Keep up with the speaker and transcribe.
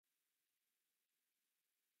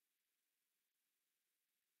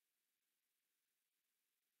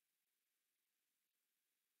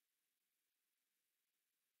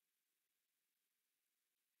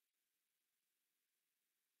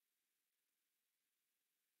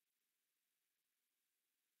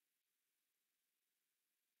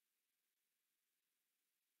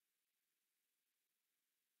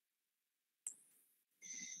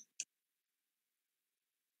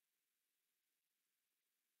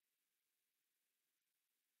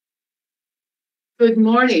Good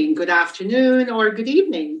morning, good afternoon, or good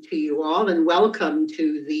evening to you all, and welcome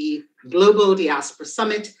to the Global Diaspora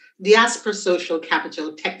Summit, Diaspora Social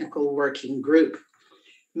Capital Technical Working Group.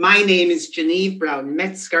 My name is Genevieve Brown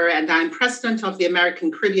Metzger, and I'm president of the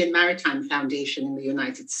American Caribbean Maritime Foundation in the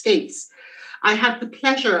United States. I had the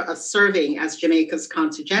pleasure of serving as Jamaica's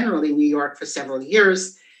Consul General in New York for several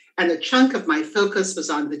years, and a chunk of my focus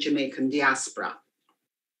was on the Jamaican diaspora.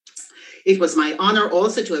 It was my honor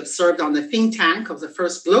also to have served on the think tank of the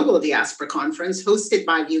first Global Diaspora Conference hosted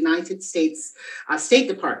by the United States State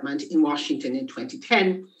Department in Washington in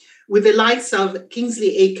 2010, with the likes of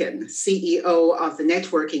Kingsley Aiken, CEO of the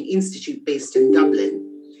Networking Institute based in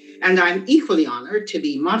Dublin. And I'm equally honored to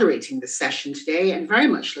be moderating the session today and very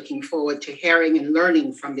much looking forward to hearing and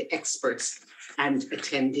learning from the experts and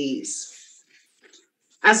attendees.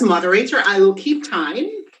 As moderator, I will keep time,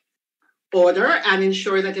 order, and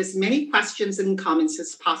ensure that as many questions and comments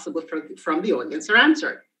as possible from the audience are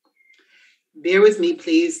answered. Bear with me,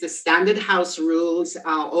 please. The standard house rules,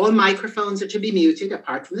 all microphones are to be muted,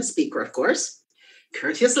 apart from the speaker, of course.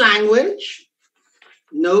 Courteous language,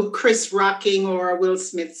 no Chris Rocking or Will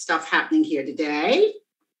Smith stuff happening here today.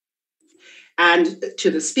 And to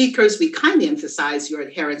the speakers, we kindly emphasize your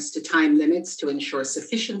adherence to time limits to ensure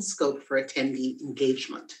sufficient scope for attendee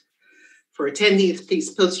engagement. For attendees, please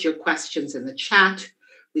post your questions in the chat.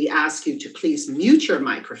 We ask you to please mute your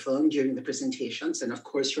microphone during the presentations, and of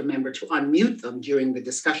course, remember to unmute them during the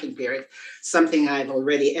discussion period, something I've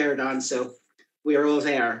already aired on, so we're all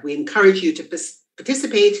there. We encourage you to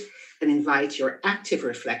participate and invite your active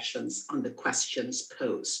reflections on the questions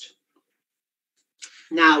posed.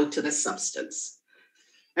 Now to the substance.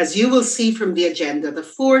 As you will see from the agenda, the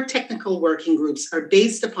 4 technical working groups are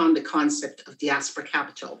based upon the concept of diaspora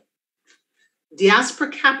capital. Diaspora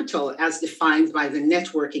capital, as defined by the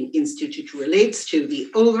Networking Institute, relates to the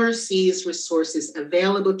overseas resources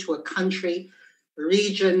available to a country,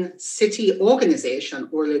 region, city, organization,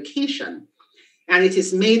 or location. And it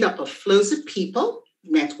is made up of flows of people,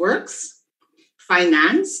 networks,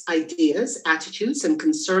 finance, ideas, attitudes, and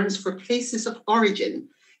concerns for places of origin,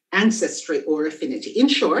 ancestry, or affinity. In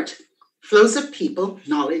short, flows of people,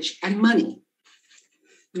 knowledge, and money.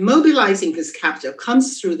 Mobilizing this capital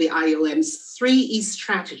comes through the IOM's 3E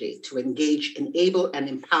strategy to engage, enable, and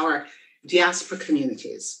empower diaspora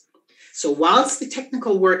communities. So whilst the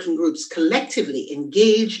technical working groups collectively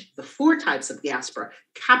engage the 4 types of diaspora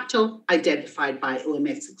capital identified by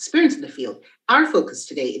OMF's experience in the field, our focus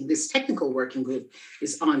today in this technical working group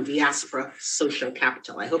is on diaspora social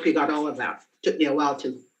capital. I hope you got all of that. Took me a while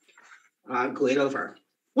to go it over.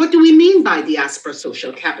 What do we mean by diaspora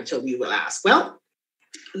social capital, you will ask? Well,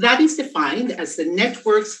 that is defined as the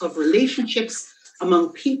networks of relationships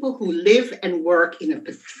among people who live and work in a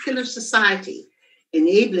particular society,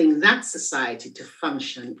 enabling that society to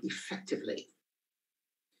function effectively.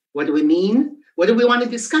 What do we mean? What do we want to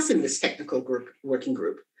discuss in this technical working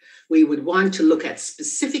group? We would want to look at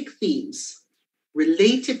specific themes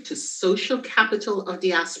related to social capital of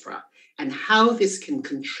diaspora and how this can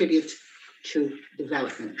contribute to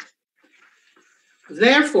development.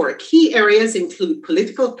 Therefore, key areas include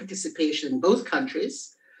political participation in both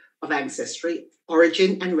countries of ancestry,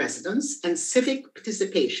 origin, and residence, and civic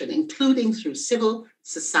participation, including through civil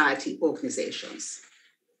society organizations.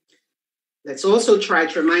 Let's also try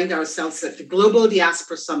to remind ourselves that the Global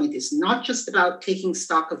Diaspora Summit is not just about taking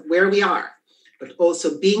stock of where we are, but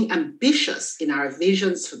also being ambitious in our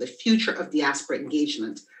visions for the future of diaspora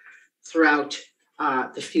engagement throughout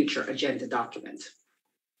the future agenda document.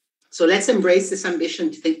 So let's embrace this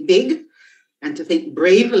ambition to think big and to think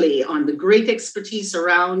bravely on the great expertise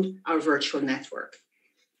around our virtual network.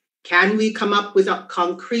 Can we come up with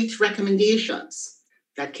concrete recommendations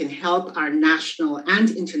that can help our national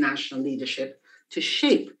and international leadership to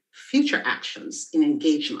shape future actions in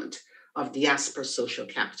engagement of diaspora social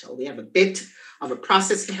capital? We have a bit of a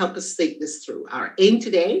process to help us think this through. Our aim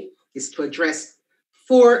today is to address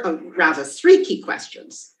 3 key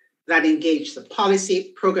questions that engage the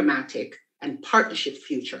policy, programmatic, and partnership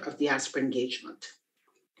future of diaspora engagement.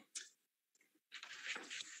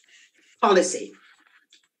 Policy.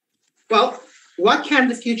 Well, what can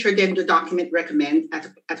the future agenda document recommend at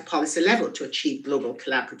a policy level to achieve global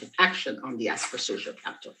collaborative action on diaspora social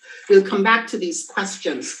capital? We'll come back to these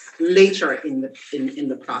questions later in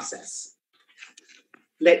the process.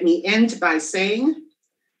 Let me end by saying,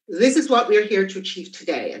 this is what we're here to achieve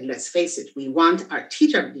today. And let's face it, we want our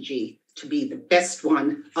TWG to be the best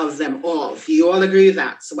one of them all. Do you all agree with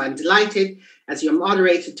that? So I'm delighted as your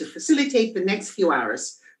moderator to facilitate the next few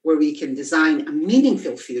hours where we can design a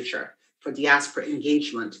meaningful future for diaspora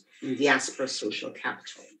engagement in diaspora social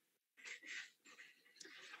capital.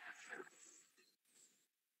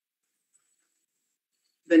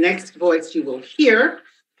 The next voice you will hear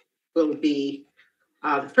will be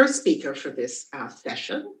the first speaker for this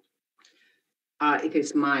session. It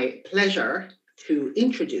is my pleasure to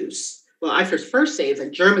introduce, well, I first say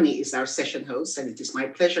that Germany is our session host, and it is my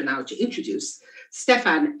pleasure now to introduce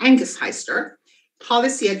Stefan Angesheister,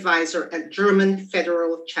 Policy Advisor at German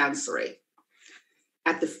Federal Chancellery.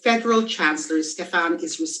 At the Federal Chancellery, Stefan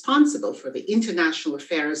is responsible for the international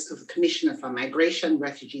affairs of the Commissioner for Migration,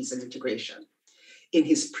 Refugees and Integration. In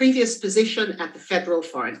his previous position at the Federal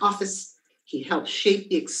Foreign Office, he helped shape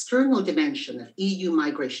the external dimension of EU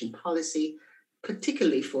migration policy,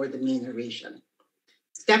 particularly for the MENA region.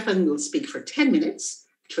 Stefan will speak for 10 minutes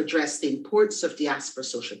to address the importance of diaspora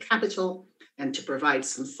social capital and to provide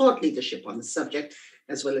some thought leadership on the subject,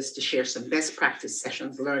 as well as to share some best practice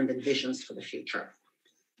sessions learned and visions for the future.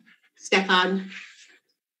 Stefan,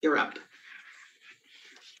 you're up.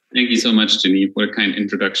 Thank you so much, Genevieve. What a kind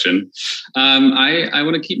introduction. I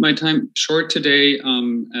want to keep my time short today,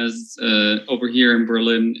 as over here in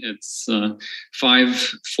Berlin, it's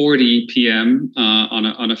 5:40 p.m.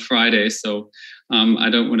 on a Friday, so I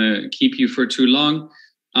don't want to keep you for too long.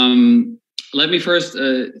 Let me first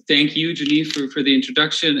thank you, Genevieve, for the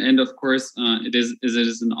introduction, and of course, it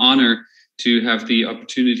is an honor to have the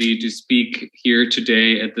opportunity to speak here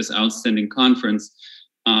today at this outstanding conference.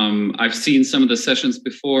 I've seen some of the sessions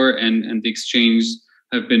before, and the exchange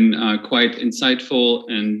have been quite insightful,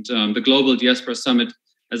 and the Global Diaspora Summit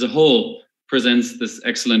as a whole presents this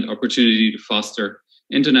excellent opportunity to foster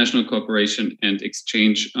international cooperation and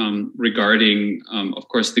exchange regarding, of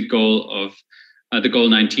course, the goal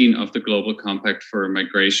 19 of the Global Compact for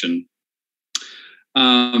Migration.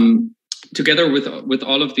 Together with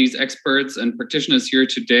all of these experts and practitioners here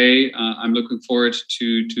today, I'm looking forward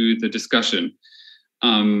to the discussion.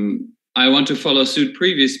 I want to follow suit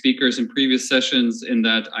previous speakers in previous sessions in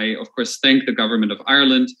that I, of course, thank the Government of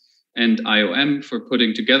Ireland and IOM for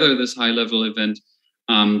putting together this high-level event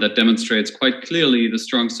that demonstrates quite clearly the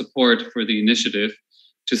strong support for the initiative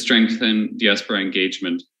to strengthen diaspora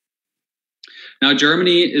engagement. Now,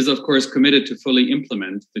 Germany is, of course, committed to fully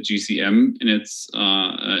implement the GCM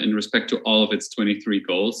in respect to all of its 23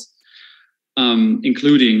 goals,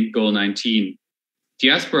 including Goal 19.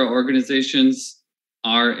 Diaspora organizations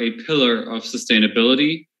are a pillar of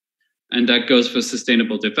sustainability, and that goes for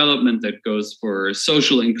sustainable development, that goes for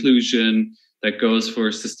social inclusion, that goes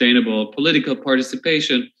for sustainable political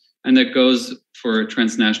participation, and that goes for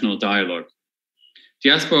transnational dialogue.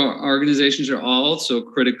 Diaspora organizations are also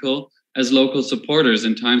critical as local supporters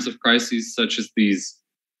in times of crises such as these.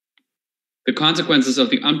 The consequences of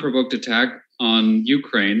the unprovoked attack on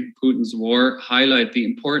Ukraine, Putin's war, highlight the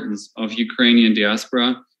importance of Ukrainian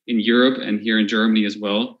diaspora in Europe and here in Germany as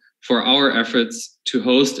well, for our efforts to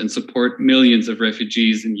host and support millions of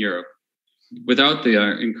refugees in Europe. Without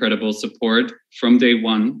their incredible support from day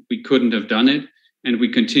one, we couldn't have done it, and we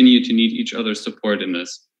continue to need each other's support in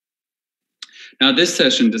this. Now, this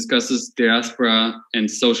session discusses diaspora and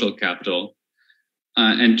social capital.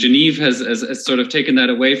 And Genevieve has sort of taken that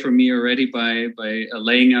away from me already by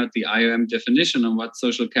laying out the IOM definition on what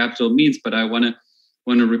social capital means, but I want to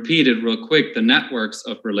repeat it real quick. The networks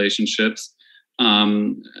of relationships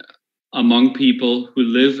among people who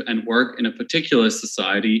live and work in a particular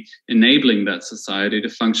society, enabling that society to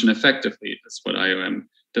function effectively. That's what IOM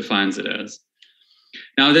defines it as.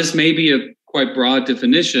 Now, this may be a quite broad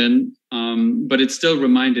definition, but it still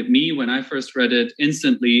reminded me when I first read it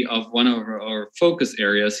instantly of one of our focus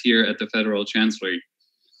areas here at the Federal Chancellery,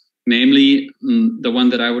 namely the one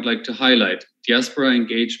that I would like to highlight, diaspora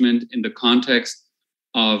engagement in the context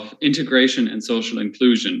of integration and social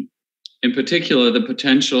inclusion. In particular, the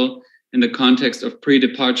potential in the context of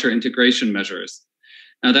pre-departure integration measures.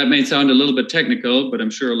 Now, that may sound a little bit technical, but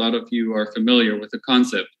I'm sure a lot of you are familiar with the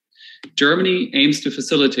concept. Germany aims to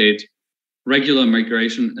facilitate regular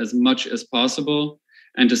migration as much as possible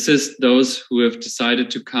and assist those who have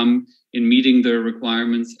decided to come in meeting their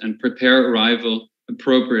requirements and prepare arrival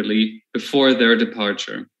appropriately before their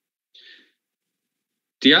departure.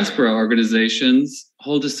 Diaspora organizations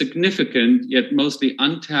hold a significant yet mostly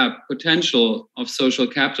untapped potential of social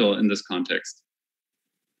capital in this context.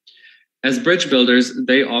 As bridge builders,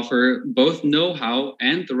 they offer both know-how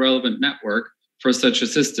and the relevant network for such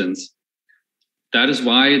assistance. That is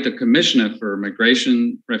why the Commissioner for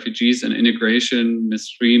Migration, Refugees and Integration,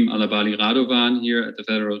 Ms. Reem Alabali Radovan here at the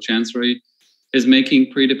Federal Chancellery, is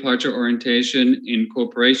making pre-departure orientation in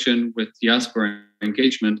cooperation with diaspora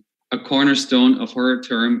engagement a cornerstone of her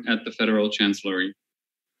term at the Federal Chancellery.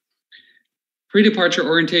 Pre-departure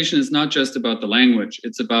orientation is not just about the language,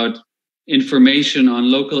 it's about information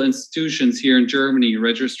on local institutions here in Germany,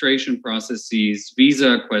 registration processes,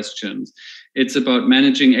 visa questions. It's about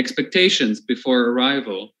managing expectations before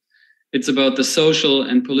arrival. It's about the social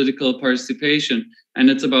and political participation, and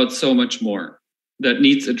it's about so much more that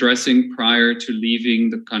needs addressing prior to leaving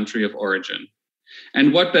the country of origin.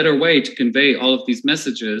 And what better way to convey all of these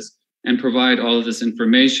messages and provide all of this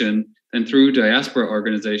information than through diaspora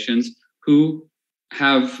organizations who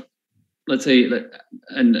have, let's say,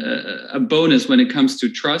 a bonus when it comes to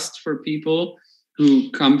trust for people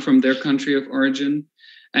who come from their country of origin,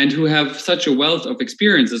 and who have such a wealth of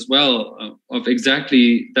experience as well of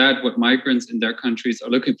exactly that, what migrants in their countries are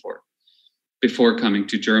looking for before coming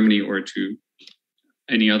to Germany or to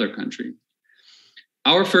any other country.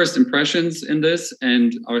 Our first impressions in this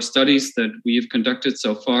and our studies that we have conducted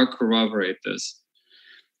so far corroborate this.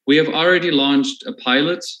 We have already launched a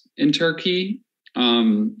pilot in Turkey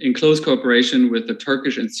in close cooperation with the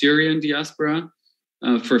Turkish and Syrian diaspora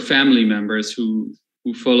for family members who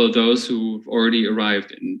follow those who've already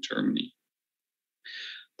arrived in Germany.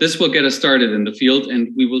 This will get us started in the field,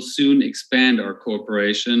 and we will soon expand our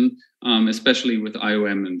cooperation, especially with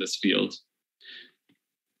IOM in this field.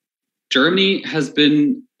 Germany has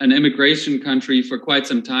been an immigration country for quite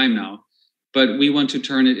some time now, but we want to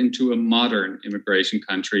turn it into a modern immigration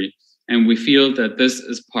country. And we feel that this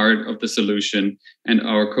is part of the solution. And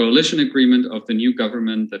our coalition agreement of the new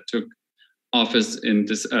government that took office in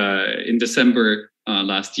December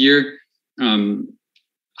last year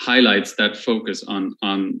highlights that focus on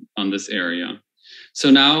this area. So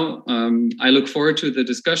now I look forward to the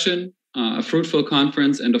discussion, a fruitful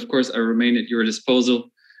conference, and of course I remain at your disposal.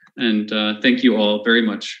 And thank you all very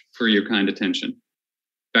much for your kind attention.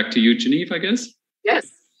 Back to you, Genevieve, I guess. Yes,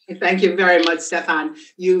 thank you very much, Stefan.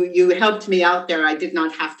 You helped me out there. I did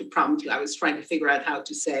not have to prompt you. I was trying to figure out how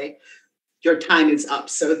to say your time is up.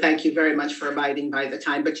 So thank you very much for abiding by the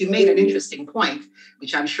time. But you made an interesting point,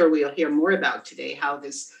 which I'm sure we'll hear more about today, how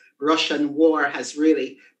this Russian war has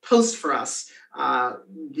really posed for us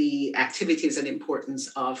the activities and importance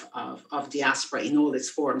of diaspora in all its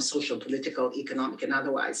forms, social, political, economic, and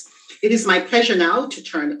otherwise. It is my pleasure now to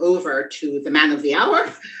turn over to the man of the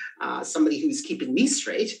hour, somebody who's keeping me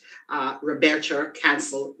straight, Roberto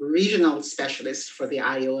Cancel, Regional Specialist for the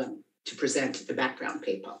IOM, to present the background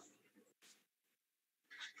paper.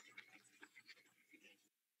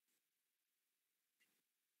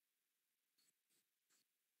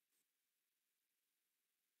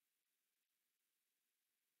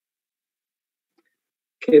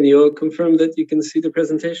 Can you all confirm that you can see the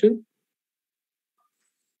presentation?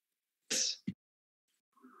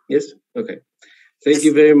 Yes? Okay. Thank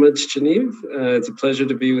you very much, Genevieve. It's a pleasure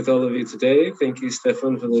to be with all of you today. Thank you,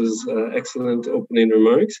 Stefan, for those excellent opening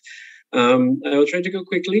remarks. I will try to go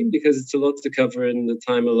quickly because it's a lot to cover in the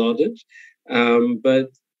time allotted.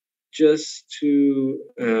 But just to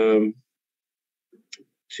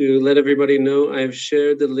let everybody know, I've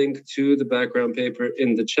shared the link to the background paper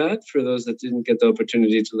in the chat for those that didn't get the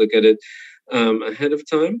opportunity to look at it ahead of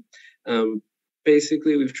time.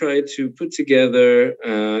 Basically, we've tried to put together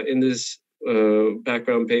in this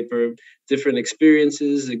background paper different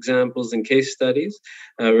experiences, examples, and case studies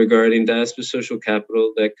regarding diaspora social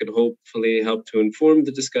capital that could hopefully help to inform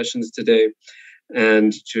the discussions today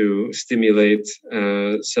and to stimulate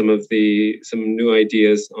some new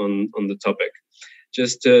ideas on the topic.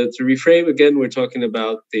 Just to reframe again, we're talking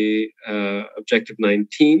about the Objective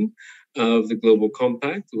 19 of the Global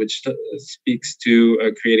Compact, which speaks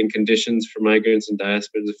to creating conditions for migrants and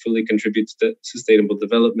diaspora to fully contribute to sustainable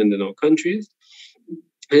development in all countries.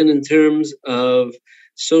 And in terms of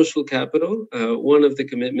social capital, one of the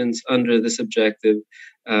commitments under this objective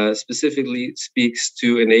specifically speaks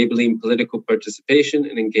to enabling political participation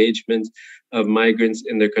and engagement of migrants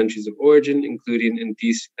in their countries of origin, including in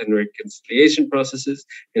peace and reconciliation processes,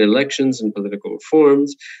 in elections and political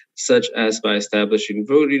reforms, such as by establishing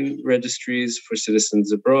voting registries for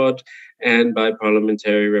citizens abroad and by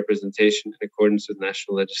parliamentary representation in accordance with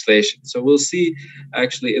national legislation. So we'll see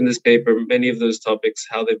actually in this paper many of those topics,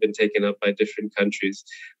 how they've been taken up by different countries.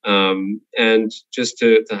 And just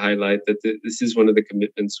to highlight that this is one of the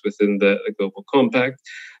commitments within the Global Compact.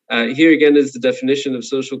 Here again is the definition of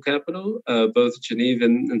social capital. Both Genevieve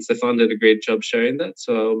and Stefan did a great job sharing that,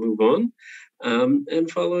 so I'll move on.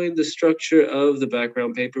 And following the structure of the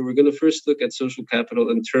background paper, we're going to first look at social capital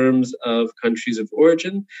in terms of countries of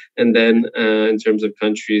origin, and then in terms of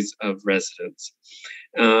countries of residence.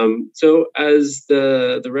 So as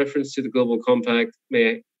the reference to the Global Compact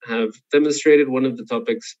may have demonstrated, one of the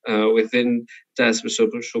topics within diaspora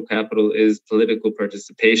social capital is political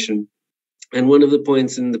participation. And one of the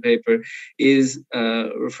points in the paper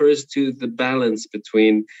refers to the balance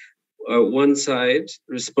between one side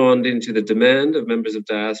responding to the demand of members of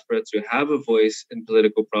diaspora to have a voice in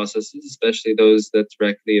political processes, especially those that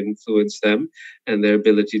directly influence them and their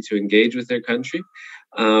ability to engage with their country.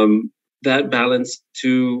 That balance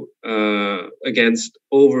against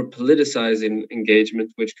over politicizing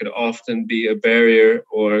engagement, which could often be a barrier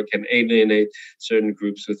or can alienate certain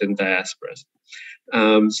groups within diasporas.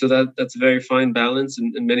 So that's a very fine balance,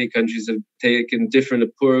 and many countries have taken different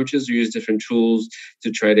approaches or used different tools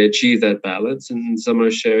to try to achieve that balance, and some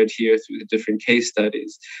are shared here through the different case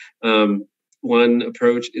studies. One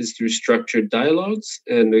approach is through structured dialogues,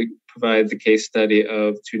 and we provide the case study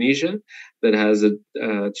of Tunisia that has a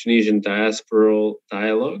Tunisian diasporal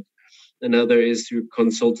dialogue. Another is through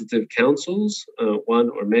consultative councils,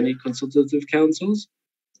 one or many consultative councils.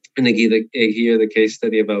 And again, here the case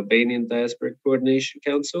study of Albanian Diaspora Coordination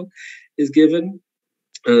Council is given,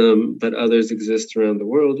 but others exist around the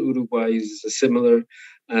world. Uruguay uses a similar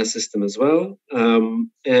system as well.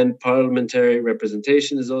 And parliamentary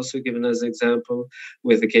representation is also given as an example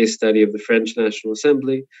with a case study of the French National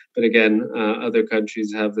Assembly. But again, other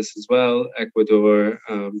countries have this as well. Ecuador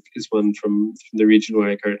is one from the region where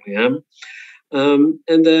I currently am.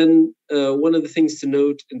 And then one of the things to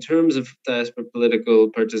note in terms of diaspora political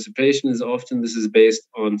participation is often this is based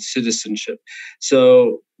on citizenship.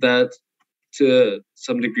 So that to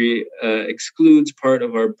some degree excludes part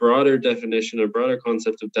of our broader definition or broader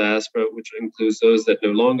concept of diaspora, which includes those that no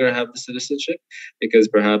longer have the citizenship because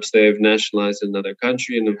perhaps they've nationalized in another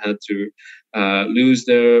country and have had to lose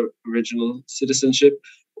their original citizenship,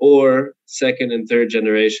 or second and third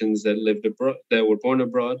generations that lived abroad, that were born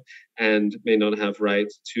abroad and may not have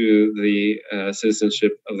rights to the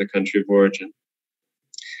citizenship of the country of origin.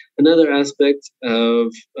 Another aspect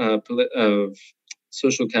of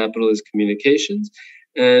social capital is communications,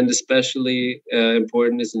 and especially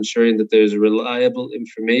important is ensuring that there's reliable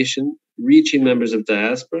information reaching members of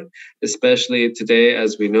diaspora, especially today,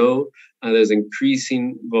 as we know, there's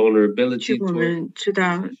increasing vulnerability. 我们知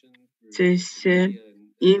道这些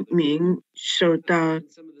移民受到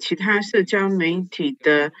其他社交媒体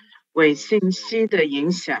的伪信息的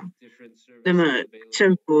影响，那么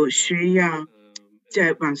政府需要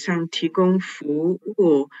在网上提供服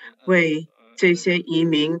务，为这些移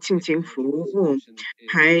民进行服务，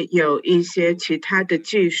还有一些其他的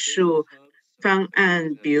技术方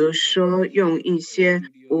案，比如说用一些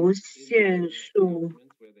无线束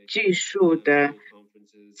技术的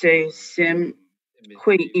这些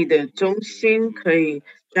会议的中心，可以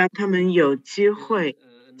让他们有机会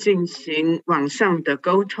进行网上的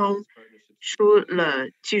沟通。除了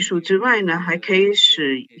技术之外呢，还可以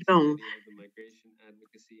使用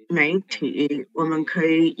媒体，我们可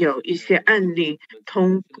以有一些案例，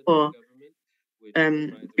通过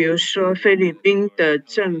比如说菲律宾的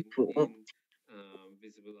政府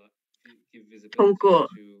通过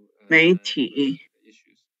媒体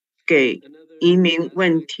给移民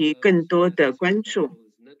问题更多的关注。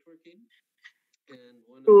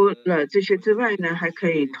除了这些之外呢，还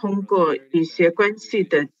可以通过一些关系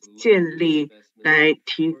的建立来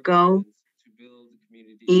提高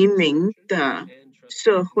移民的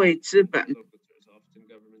社会资本，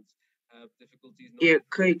也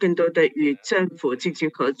可以更多的与政府进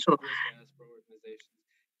行合作，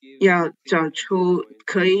要找出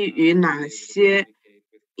可以与哪些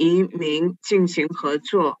移民进行合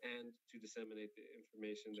作。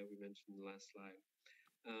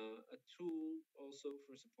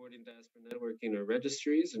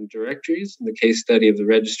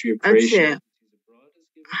而且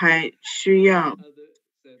还需要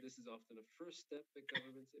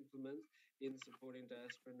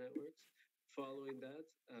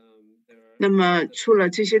那么除了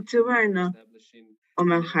这些之外呢，我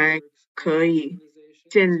们还可以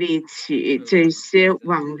建立起这些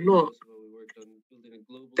网络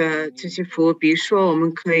的这些服务，比如说我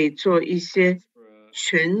们可以做一些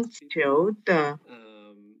全球的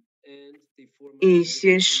一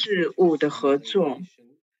些事务的合作，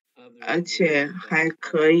而且还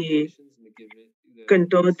可以更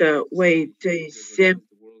多的为这些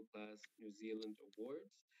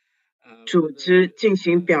组织进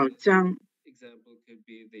行表彰。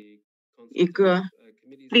一个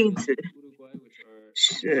例子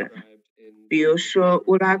是，比如说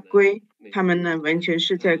乌拉圭，他们呢完全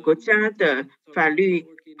是在国家的法律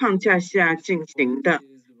框架下进行的。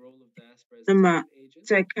那么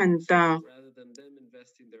再看到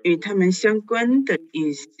与他们相关的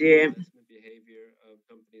一些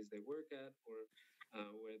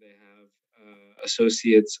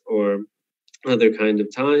associates or other kind of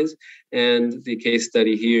ties. And the case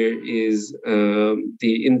study here is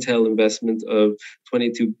the Intel investment of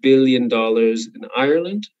 $22 billion in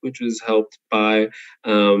Ireland, which was helped by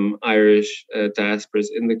Irish diasporas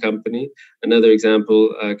in the company. Another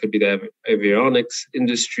example could be the avionics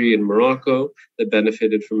industry in Morocco that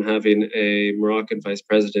benefited from having a Moroccan vice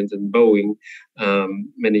president in Boeing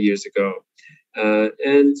many years ago.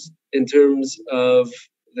 And in terms of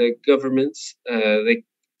the governments, they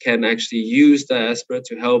can actually use diaspora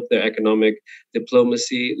to help their economic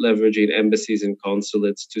diplomacy, leveraging embassies and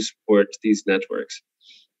consulates to support these networks.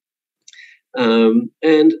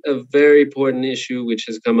 And a very important issue which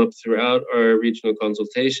has come up throughout our regional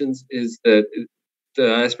consultations is that the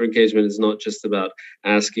diaspora engagement is not just about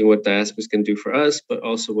asking what diasporas can do for us, but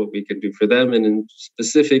also what we can do for them, and in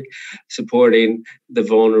specific, supporting the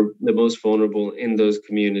most vulnerable in those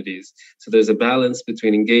communities. So there's a balance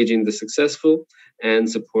between engaging the successful and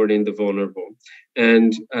supporting the vulnerable.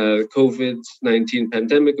 And COVID-19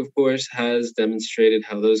 pandemic, of course, has demonstrated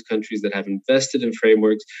how those countries that have invested in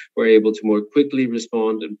frameworks were able to more quickly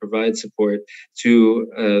respond and provide support to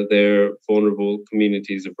their vulnerable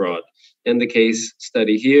communities abroad. And the case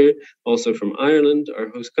study here, also from Ireland, our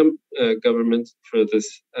host government for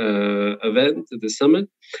this event, the summit,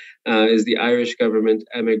 is the Irish Government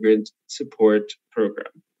Emigrant Support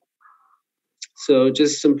Program. So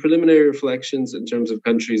just some preliminary reflections in terms of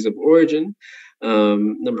countries of origin.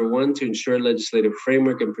 Number one, to ensure legislative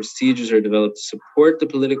framework and procedures are developed to support the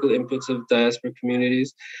political inputs of diaspora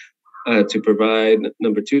communities. Number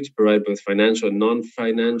two, to provide both financial and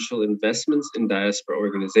non-financial investments in diaspora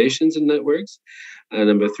organizations and networks.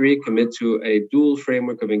 Number three, commit to a dual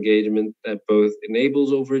framework of engagement that both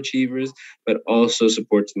enables overachievers, but also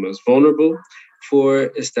supports the most vulnerable.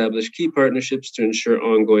 4, establish key partnerships to ensure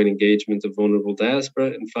ongoing engagement of vulnerable diaspora.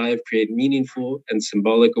 And 5, create meaningful and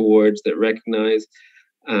symbolic awards that recognize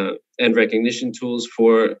and recognition tools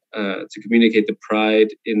to communicate the pride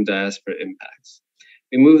in diaspora impacts.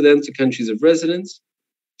 We move then to countries of residence,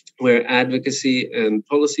 where advocacy and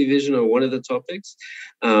policy vision are one of the topics,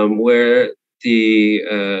 where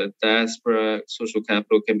the diaspora social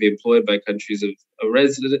capital can be employed by countries of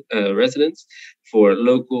residence for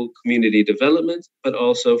local community development, but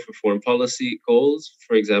also for foreign policy goals,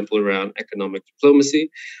 for example, around economic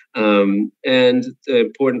diplomacy. And the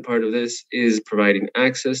important part of this is providing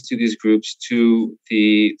access to these groups to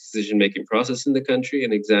the decision-making process in the country.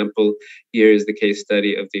 An example here is the case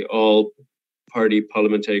study of the All-Party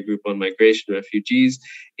Parliamentary Group on Migration and Refugees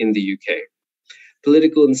in the UK.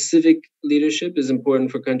 Political and civic leadership is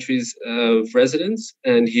important for countries of residence,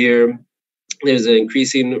 and here there's an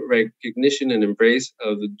increasing recognition and embrace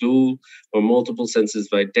of the dual or multiple senses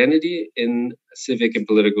of identity in civic and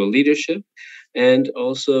political leadership. And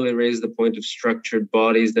also it raised the point of structured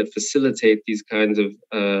bodies that facilitate these kinds of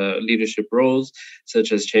leadership roles,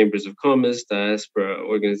 such as chambers of commerce, diaspora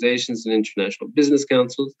organizations, and international business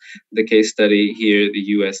councils. The case study here, the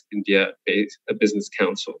US-India Business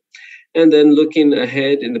Council. And then looking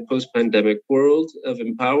ahead in the post-pandemic world of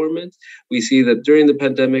empowerment, we see that during the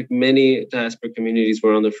pandemic, many diaspora communities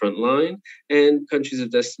were on the front line, and countries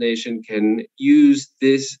of destination can use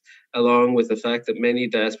this along with the fact that many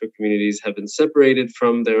diaspora communities have been separated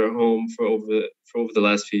from their home for over the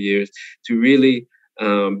last few years to really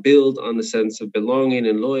build on the sense of belonging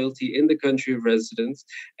and loyalty in the country of residence,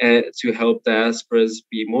 and to help diasporas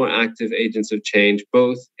be more active agents of change,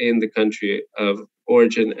 both in the country of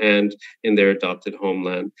origin and in their adopted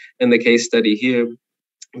homeland. And the case study here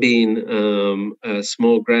being a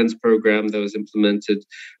small grants program that was implemented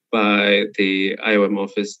by the IOM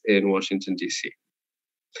office in Washington, D.C.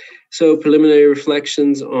 So preliminary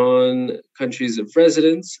reflections on countries of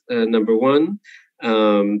residence. Number one,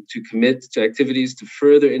 to commit to activities to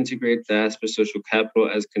further integrate diaspora social capital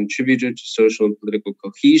as contributor to social and political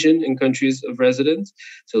cohesion in countries of residence.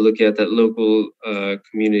 So looking at that local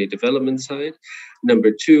community development side.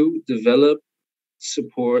 Number two, develop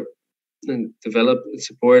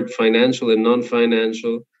financial and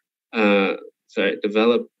non-financial,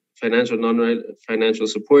 develop financial and non-financial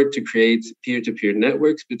support to create peer-to-peer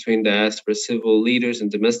networks between diaspora civil leaders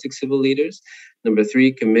and domestic civil leaders. Number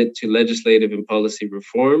three, commit to legislative and policy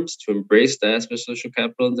reforms to embrace diaspora social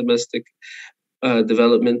capital and domestic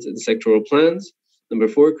development and sectoral plans. Number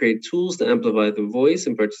four, create tools to amplify the voice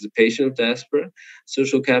and participation of diaspora,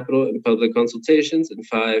 social capital, and public consultations. And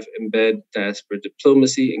five, embed diaspora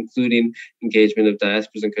diplomacy, including engagement of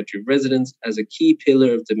diasporas and country of residence as a key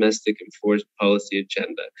pillar of domestic and foreign policy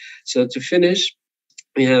agenda. So to finish,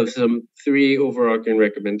 We have some 3 overarching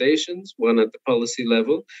recommendations, one at the policy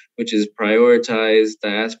level, which is prioritize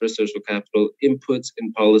diaspora social capital inputs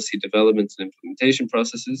in policy development and implementation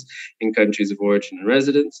processes in countries of origin and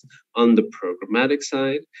residence. On the programmatic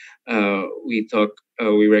side,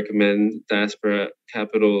 we recommend diaspora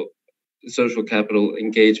social capital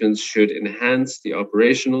engagements should enhance the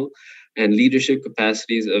operational and leadership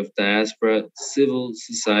capacities of diaspora civil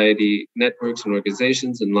society networks and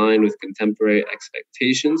organizations in line with contemporary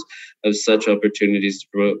expectations of such opportunities to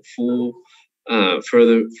promote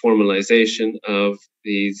further formalization of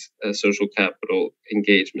these social capital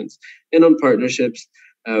engagements. And on partnerships,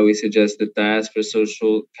 we suggest that diaspora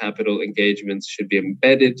social capital engagements should be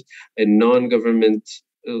embedded in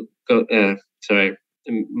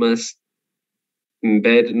must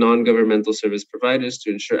embed non-governmental service providers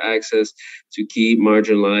to ensure access to key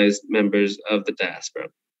marginalized members of the diaspora.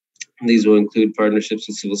 These will include partnerships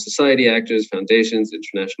with civil society actors, foundations,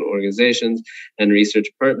 international organizations, and research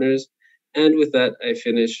partners. And with that, I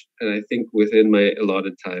finish, and I think within my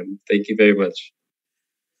allotted time. Thank you very much.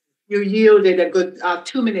 You yielded a good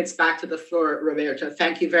 2 minutes back to the floor, Roberto.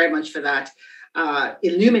 Thank you very much for that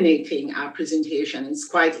illuminating presentation. It's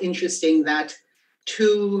quite interesting that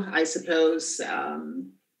 2, I suppose,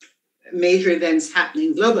 major events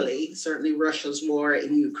happening globally, certainly Russia's war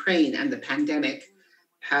in Ukraine and the pandemic,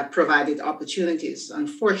 have provided opportunities,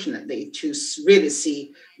 unfortunately, to really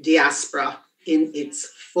see diaspora in its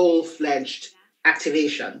full-fledged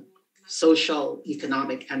activation, social,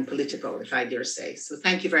 economic, and political, if I dare say. So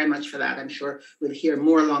thank you very much for that. I'm sure we'll hear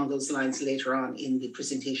more along those lines later on in the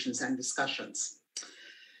presentations and discussions.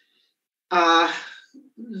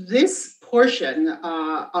 This portion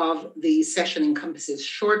of the session encompasses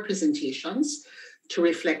short presentations to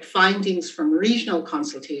reflect findings from regional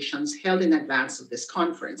consultations held in advance of this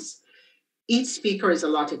conference. Each speaker is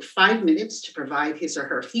allotted 5 minutes to provide his or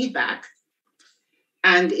her feedback.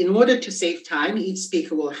 And in order to save time, each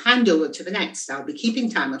speaker will hand over to the next. I'll be keeping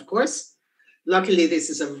time, of course. Luckily, this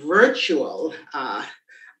is a virtual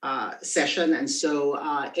session, and so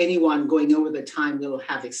anyone going over the time will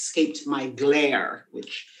have escaped my glare,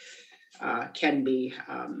 which can be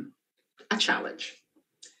a challenge.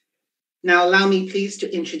 Now, allow me please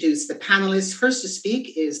to introduce the panelists. First to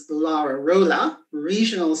speak is Laura Rolla,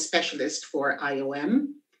 Regional Specialist for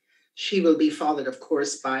IOM. She will be followed, of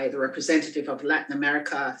course, by the representative of Latin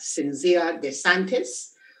America, Cinzia de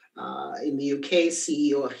Santis, in the UK,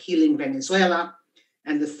 CEO of Healing Venezuela.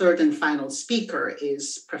 And the third and final speaker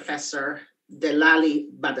is Professor Delali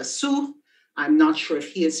Badasu. I'm not sure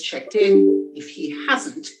if he has checked in. If he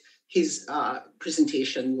hasn't, his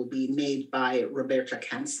presentation will be made by Roberta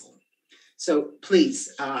Cancel. So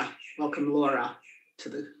please welcome Laura to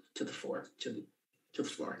the floor.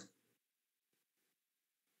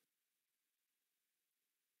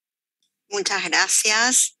 Muchas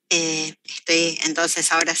gracias. Estoy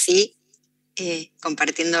entonces ahora sí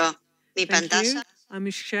compartiendo mi pantalla. I'm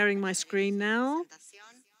sharing my screen now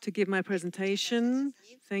to give my presentation.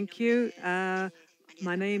 Thank you.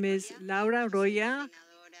 My name is Laura Rolla.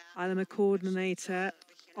 I'm a coordinator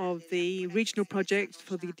of the regional project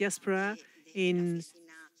for the diaspora in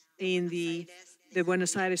the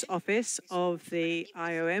Buenos Aires office of the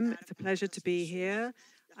IOM. It's a pleasure to be here,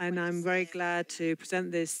 and I'm very glad to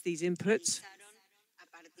present these inputs.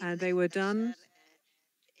 They were done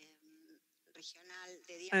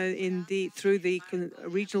through the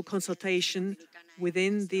regional consultation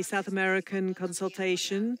within the South American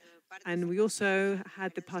consultation, and we also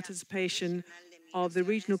had the participation of the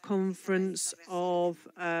regional conference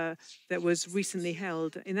that was recently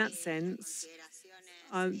held. In that sense,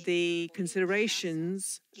 the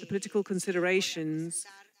political considerations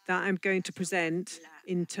that I'm going to present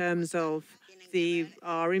in terms of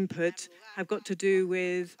our input have got to do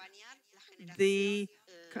with the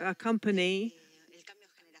accompany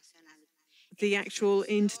the actual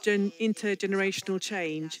intergenerational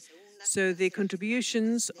change. So the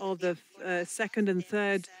contributions of the second and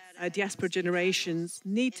third diaspora generations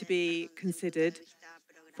need to be considered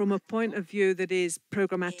from a point of view that is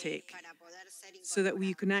programmatic, so that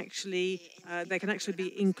they can actually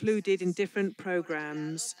be included in different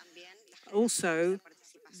programs. Also,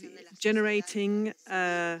 generating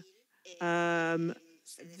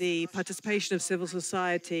the participation of civil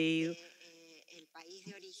society,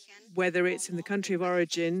 whether it's in the country of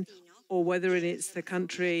origin or whether it's the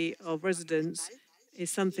country of residence, is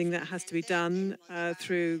something that has to be done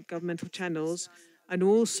through governmental channels. And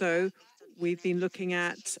also, we've been looking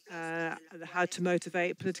at how to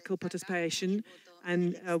motivate political participation,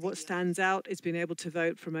 and what stands out is being able to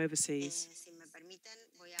vote from overseas.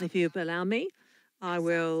 If you allow me, I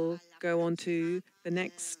will go on to the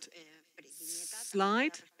next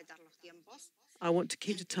slide. I want to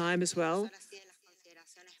keep to time as well.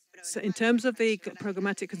 So in terms of the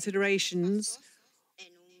programmatic considerations,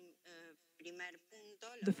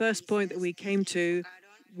 the first point that we came to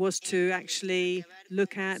was to actually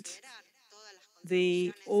look at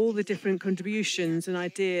all the different contributions and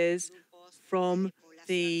ideas from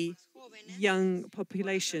the young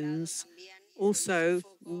populations. Also,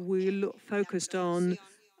 we focused on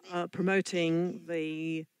promoting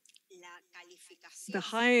the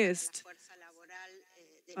highest,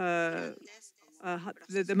 the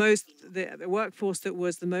workforce that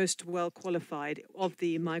was the most well qualified of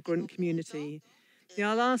the migrant community.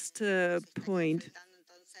 Our last point,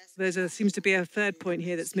 there seems to be a third point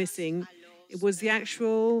here that's missing. It was the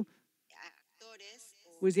actual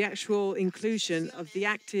inclusion of the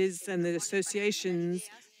actors and the associations.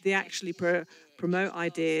 They actually promote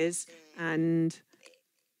ideas, and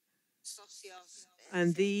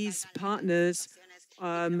these partners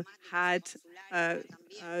had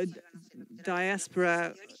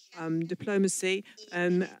diaspora diplomacy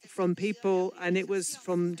from people, and it was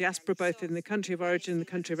from diaspora both in the country of origin and the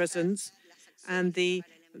country of residence. And the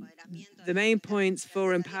main points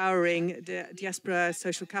for empowering diaspora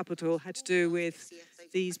social capital had to do with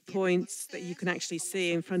these points that you can actually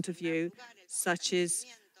see in front of you, such as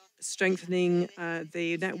strengthening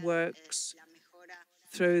the networks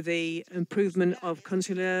through the improvement of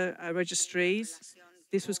consular registries.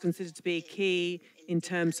 This was considered to be key in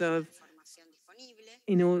terms of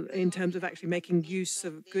actually making use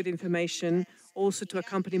of good information, also to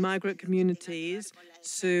accompany migrant communities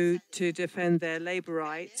to defend their labor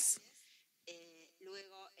rights.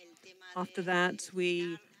 After that,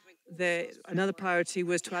 another priority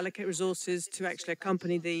was to allocate resources to actually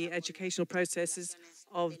accompany the educational processes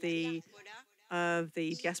of the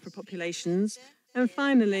diaspora populations. And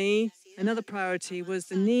finally, another priority was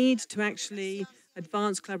the need to actually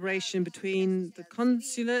advance collaboration between the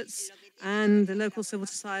consulates and the local civil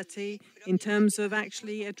society in terms of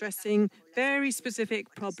actually addressing very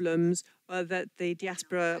specific problems that the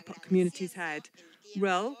diaspora communities had.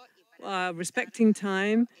 Well, respecting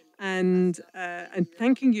time and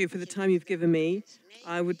thanking you for the time you've given me,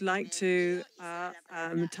 I would like to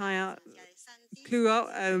tie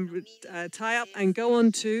up and go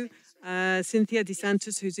on to Cynthia De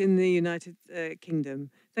Santos, who's in the United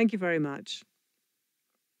Kingdom. Thank you very much.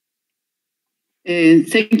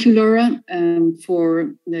 Thank you, Laura,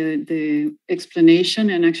 for the explanation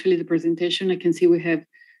and actually the presentation. I can see we have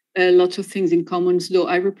lots of things in common, though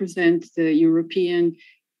I represent the European,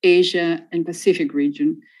 Asia, and Pacific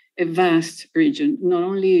region, a vast region, not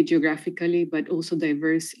only geographically, but also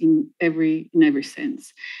diverse in every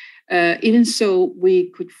sense. Even so, we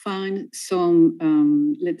could find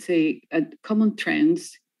some, let's say, common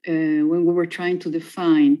trends when we were trying to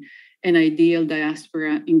define an ideal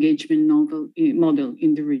diaspora engagement model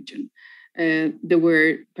in the region.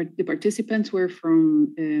 The participants were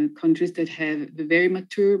from countries that have very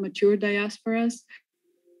mature diasporas.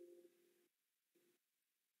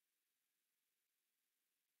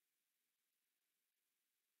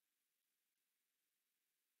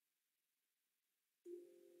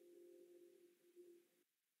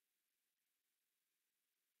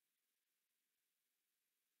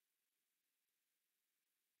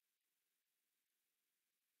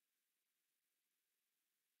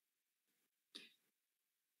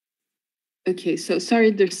 Okay, so sorry,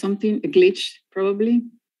 there's a glitch probably.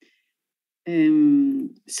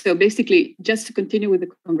 So basically, just to continue with the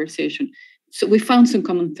conversation. So we found some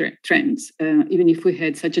common trends, even if we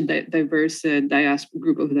had such a diverse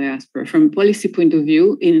group of diaspora. From a policy point of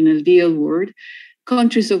view, in an ideal world,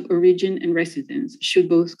 countries of origin and residence should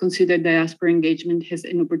both consider diaspora engagement as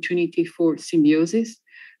an opportunity for symbiosis,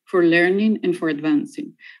 for learning, and for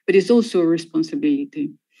advancing. But it's also a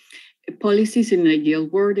responsibility. Policies in an ideal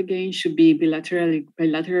world, again, should be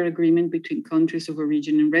bilateral agreement between countries of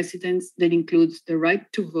origin and residence that includes the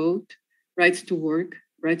right to vote, rights to work,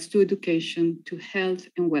 rights to education, to health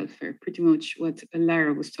and welfare, pretty much what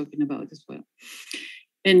Lara was talking about as well.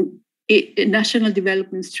 And national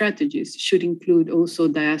development strategies should include also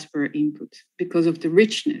diaspora input because of the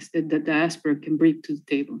richness that the diaspora can bring to the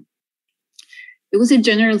table. There was a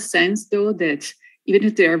general sense, though, that even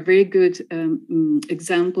if there are very good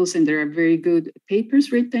examples and there are very good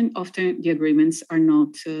papers written, often the agreements are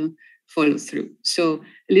not followed through. So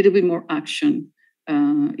a little bit more action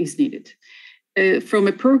is needed. From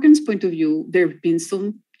a program's point of view, there have been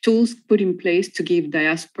some tools put in place to give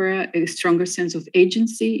diaspora a stronger sense of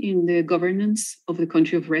agency in the governance of the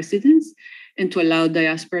country of residence. and to allow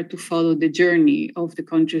diaspora to follow the journey of the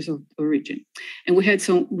countries of origin. And we had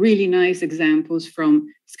some really nice examples from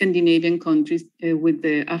Scandinavian countries with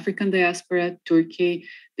the African diaspora, Turkey,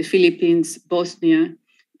 the Philippines, Bosnia,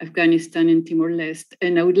 Afghanistan, and Timor-Leste.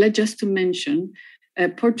 And I would like just to mention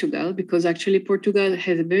Portugal, because actually Portugal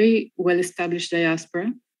has a very well-established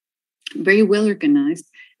diaspora, very well organized,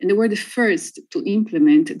 and they were the first to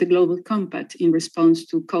implement the Global Compact in response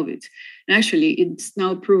to COVID. And actually, it's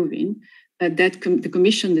now proving that the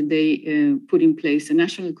commission that they put in place, the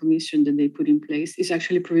national commission that they put in place, is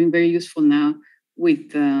actually proving very useful now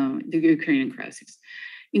with the Ukrainian crisis.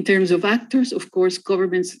 In terms of actors, of course,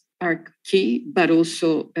 governments are key, but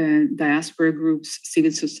also diaspora groups,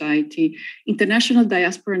 civil society, international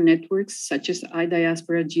diaspora networks such as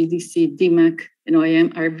iDiaspora, GDC, DMAC, and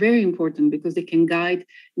OIM are very important because they can guide,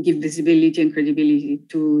 give visibility and credibility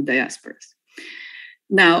to diasporas.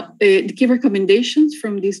 Now, the key recommendations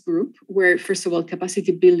from this group were, first of all,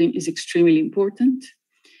 capacity building is extremely important.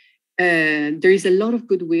 There is a lot of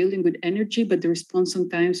goodwill and good energy, but the response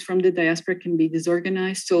sometimes from the diaspora can be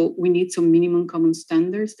disorganized. So we need some minimum common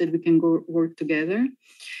standards that we can go work together.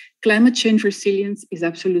 Climate change resilience is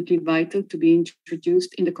absolutely vital to be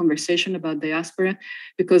introduced in the conversation about diaspora,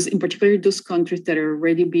 because in particular, those countries that are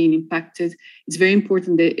already being impacted, it's very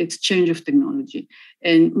important the exchange of technology.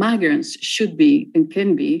 And migrants should be and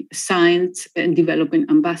can be science and development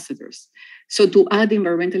ambassadors. So to add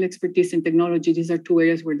environmental expertise and technology, these are two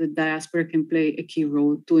areas where the diaspora can play a key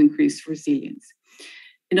role to increase resilience.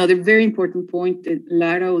 Another very important point that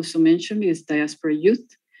Lara also mentioned is diaspora youth.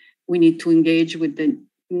 We need to engage with the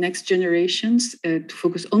next generations to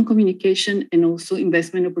focus on communication and also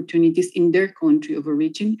investment opportunities in their country of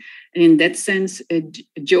origin. And in that sense,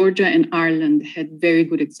 Georgia and Ireland had very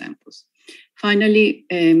good examples. Finally,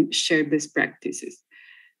 share best practices.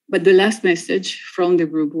 But the last message from the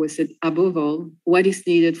group was that above all, what is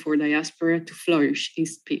needed for diaspora to flourish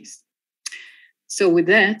is peace. So with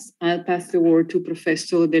that, I'll pass the word to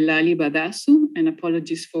Professor Delali Badasu, and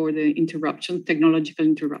apologies for the interruption, technological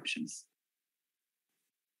interruptions.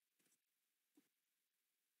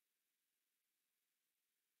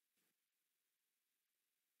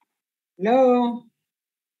 Hello.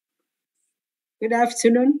 Good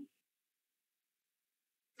afternoon.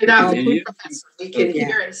 Good afternoon, Professor. We can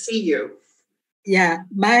hear and see you. Yeah,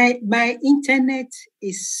 my internet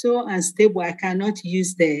is so unstable. I cannot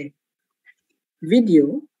use the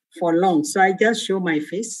video for long. So I just show my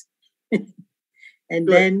face and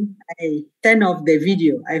then I turn off the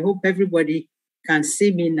video. I hope everybody can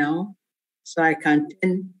see me now so I can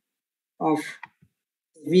turn off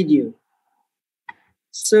the video.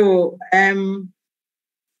 So I'm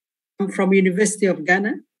from University of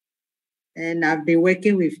Ghana, and I've been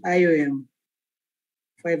working with IOM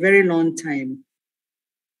for a very long time,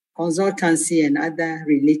 consultancy and other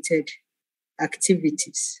related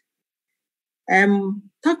activities.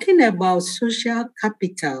 Talking about social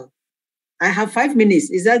capital, I have 5 minutes.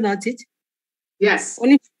 Is that not it? Yes.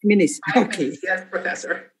 Only 5 minutes. Okay. Yes,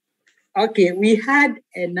 Professor. Okay, we had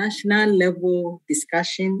a national level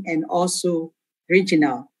discussion and also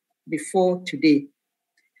regional before today.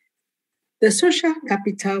 The social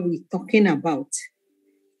capital we're talking about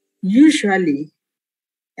usually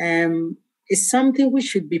is something which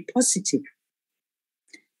should be positive.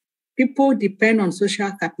 People depend on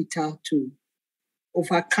social capital to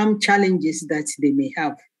overcome challenges that they may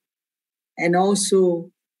have and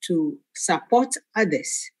also to support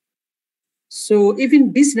others. So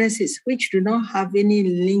even businesses which do not have any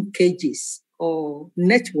linkages or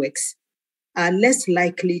networks are less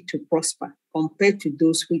likely to prosper compared to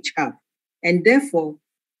those which have. And therefore,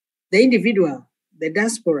 the individual, the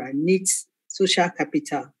diaspora, needs social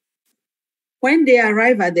capital. When they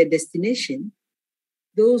arrive at their destination,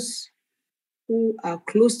 those who are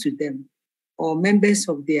close to them or members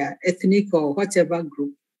of their ethnic or whatever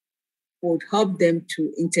group would help them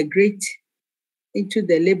to integrate into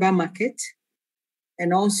the labor market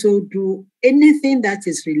and also do anything that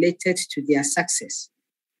is related to their success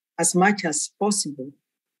as much as possible.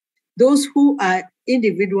 Those who are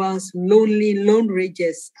individuals, lonely, lone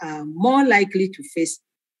rangers, are more likely to face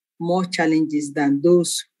more challenges than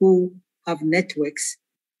those who have networks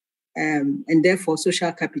and therefore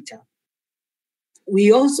social capital.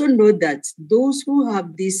 We also know that those who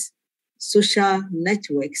have these social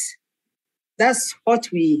networks, that's what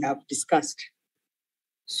we have discussed,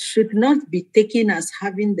 should not be taken as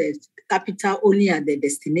having the capital only at the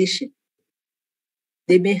destination.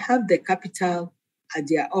 They may have the capital at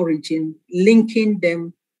their origin, linking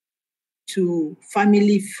them to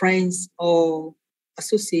family, friends, or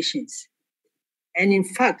associations. And in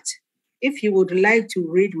fact, if you would like to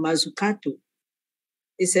read Mazzucato,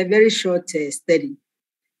 it's a very short study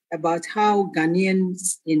about how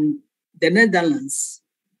Ghanaians in the Netherlands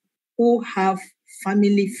who have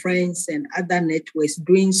family, friends, and other networks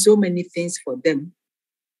doing so many things for them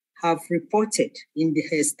have reported in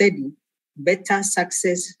her study better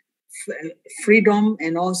success, freedom,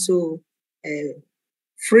 and also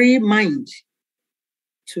free mind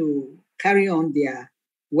to carry on their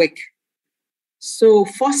work. So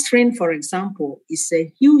fostering, for example, is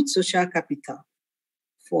a huge social capital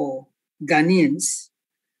for Ghanaians.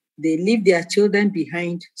 They leave their children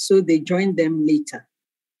behind, so they join them later.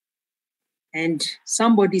 And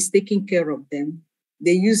somebody's taking care of them.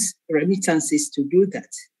 They use remittances to do that.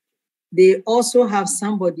 They also have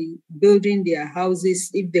somebody building their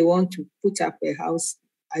houses if they want to put up a house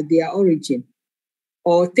at their origin,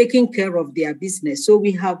 or taking care of their business. So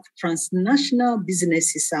we have transnational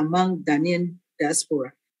businesses among Ghanaian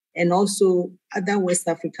diaspora and also other West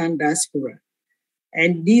African diaspora.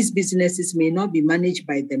 And these businesses may not be managed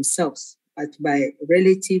by themselves, but by a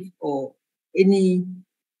relative or any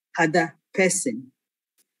other person.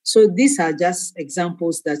 So these are just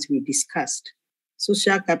examples that we discussed.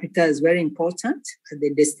 Social capital is very important at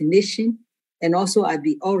the destination and also at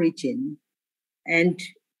the origin. And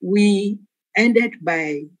we ended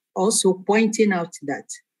by also pointing out that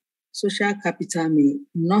social capital may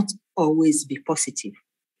not always be positive.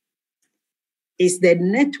 It's the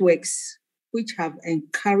networks which have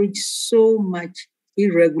encouraged so much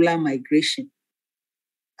irregular migration,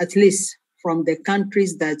 at least from the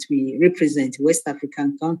countries that we represent, West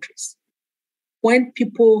African countries. When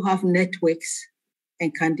people have networks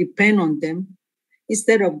and can depend on them,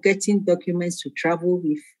 instead of getting documents to travel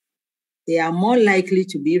with, they are more likely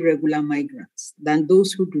to be regular migrants than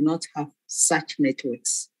those who do not have such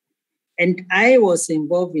networks. And I was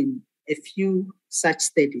involved in a few such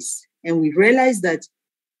studies, and we realized that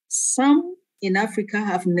some in Africa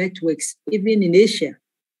have networks, even in Asia,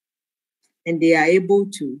 and they are able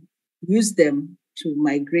to use them to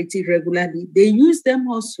migrate irregularly. They use them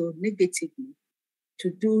also negatively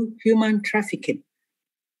to do human trafficking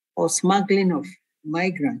or smuggling of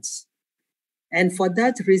migrants. And for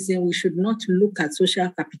that reason, we should not look at social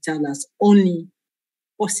capital as only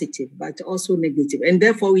positive, but also negative. And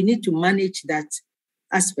therefore, we need to manage that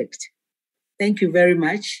aspect. Thank you very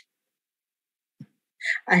much.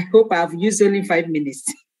 I hope I've used only 5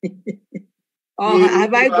 minutes. Or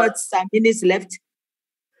have I got some minutes left?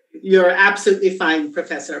 You're absolutely fine,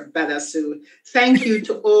 Professor Badasu. Thank you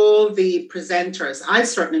to all the presenters. I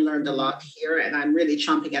certainly learned a lot here, and I'm really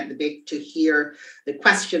chomping at the bit to hear the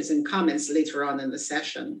questions and comments later on in the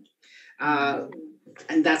session.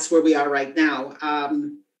 And that's where we are right now.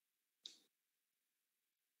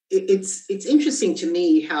 It's interesting to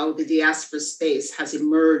me how the diaspora space has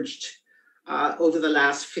emerged over the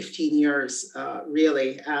last 15 years,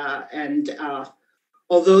 really.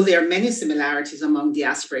 Although there are many similarities among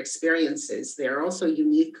diaspora experiences, there are also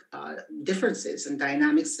unique differences and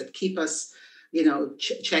dynamics that keep us,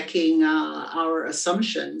 checking our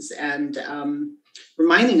assumptions and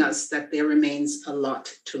reminding us that there remains a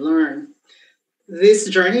lot to learn. This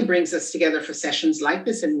journey brings us together for sessions like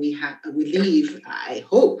this, and we leave, I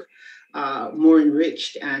hope, more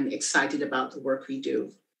enriched and excited about the work we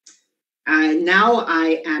do. Now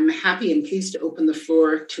I am happy and pleased to open the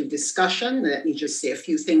floor to discussion. Let me just say a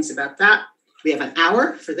few things about that. We have an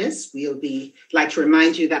hour for this. Like to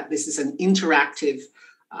remind you that this is an interactive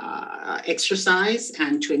exercise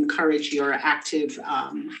and to encourage your active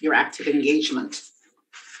engagement.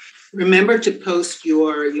 Remember to post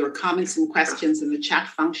your comments and questions in the chat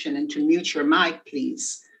function and to mute your mic,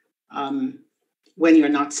 please, when you're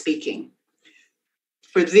not speaking.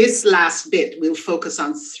 For this last bit, we'll focus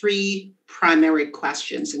on 3 primary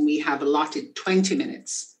questions, and we have allotted 20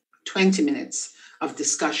 minutes of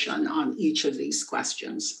discussion on each of these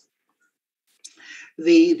questions.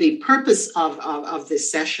 The purpose of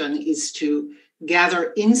this session is to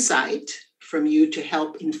gather insight from you to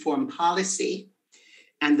help inform policy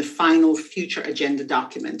and the final future agenda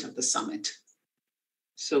document of the summit.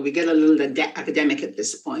 So we get a little academic at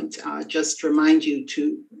this point. Just remind you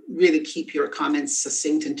to really keep your comments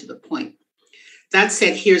succinct and to the point. That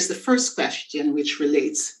said, here's the first question, which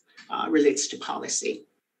relates to policy.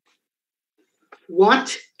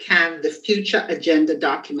 What can the future agenda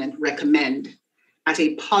document recommend at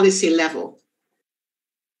a policy level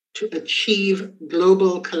to achieve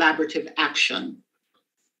global collaborative action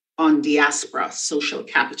on diaspora social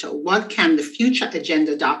capital? What can the future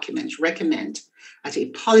agenda document recommend at a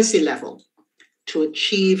policy level to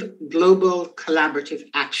achieve global collaborative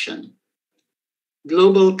action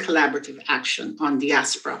Global Collaborative Action on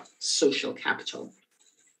Diaspora Social Capital.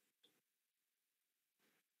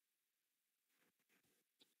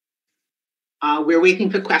 We're waiting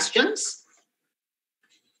for questions.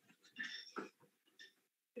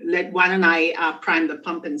 Why don't I prime the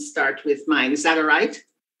pump and start with mine? Is that all right?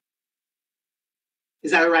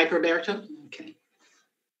 Is that all right, Roberto? Okay.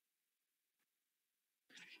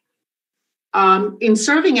 In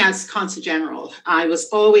serving as Consul General, I was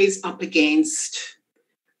always up against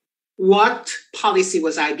what policy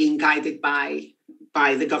was I being guided by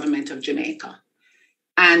the government of Jamaica,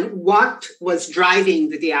 and what was driving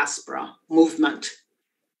the diaspora movement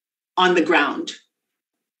on the ground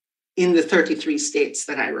in the 33 states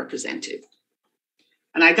that I represented.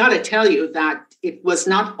 And I gotta tell you that it was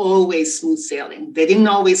not always smooth sailing. They didn't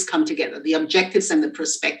always come together. The objectives and the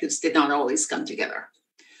perspectives did not always come together.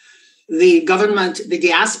 The government, the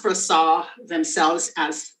diaspora saw themselves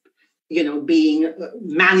as, being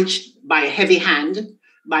managed by a heavy hand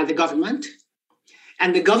by the government.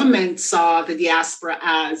 And the government saw the diaspora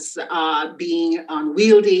as being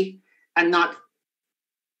unwieldy, and not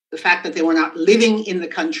the fact that they were not living in the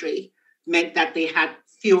country meant that they had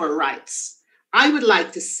fewer rights. I would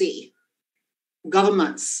like to see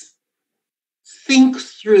governments think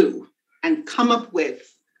through and come up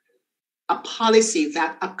with a policy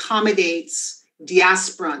that accommodates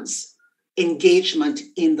diasporans' engagement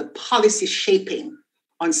in the policy shaping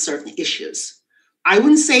on certain issues. I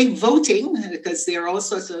wouldn't say voting, because there are all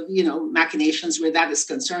sorts of, machinations where that is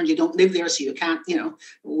concerned. You don't live there, so you can't,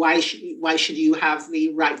 why should you have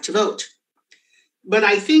the right to vote? But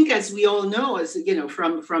I think, as we all know, as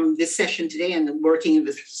from this session today and working in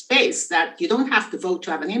this space, that you don't have to vote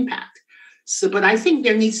to have an impact. So, but I think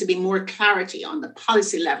there needs to be more clarity on the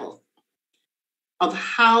policy level of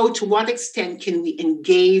how, to what extent can we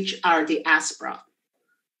engage our diaspora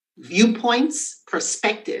viewpoints,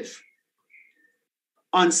 perspective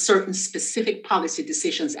on certain specific policy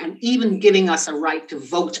decisions, and even giving us a right to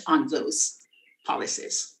vote on those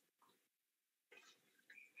policies.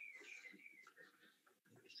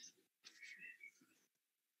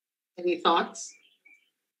 Any thoughts?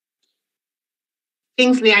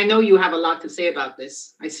 Kingsley, I know you have a lot to say about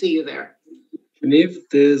this. I see you there. Genevieve,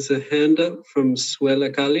 there's a hand up from Suela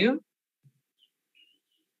Kalia.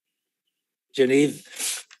 Genevieve,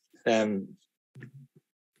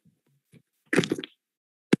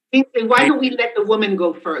 Kingsley, why don't we let the woman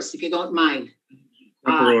go first, if you don't mind?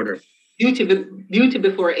 Proper order. Beauty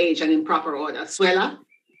before age and in proper order. Suela?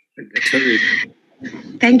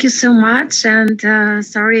 Thank you so much, and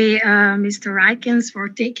sorry, Mr. Rykens, for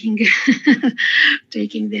taking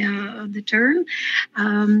taking the turn.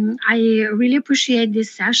 I really appreciate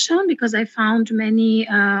this session because I found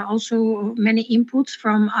also many inputs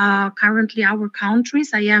from currently our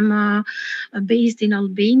countries. I am based in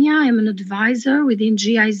Albania. I'm an advisor within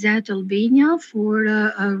GIZ Albania for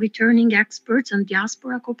returning experts and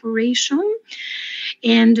diaspora cooperation.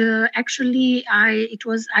 And actually, I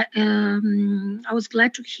was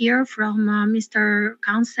glad to hear from Mr.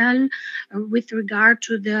 Council with regard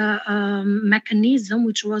to the mechanism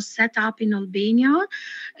which was set up in Albania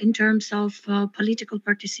in terms of political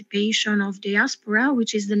participation of diaspora,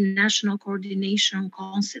 which is the National Coordination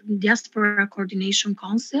Council, Diaspora Coordination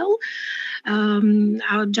Council.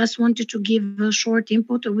 I just wanted to give a short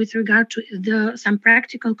input with regard to some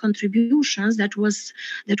practical contributions that was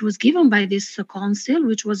given by this council,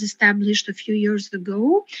 which was established a few years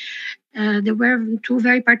ago. There were two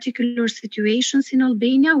very particular situations in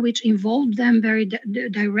Albania which involved them very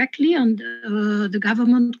directly, and the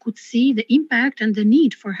government could see the impact and the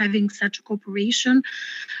need for having such a cooperation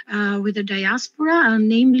with the diaspora,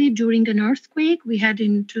 namely during an earthquake we had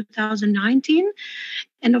in 2019.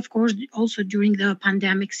 And of course, also during the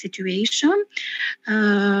pandemic situation,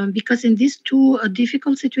 because in these two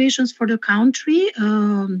difficult situations for the country,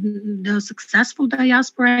 the successful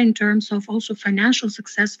diaspora in terms of also financial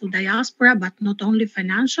successful diaspora, but not only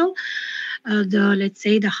financial, let's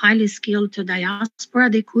say the highly skilled diaspora,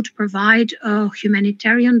 they could provide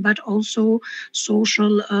humanitarian but also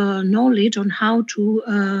social knowledge on how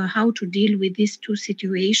to deal with these two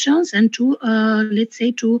situations, and to let's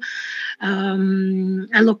say to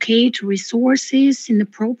allocate resources in the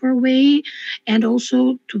proper way, and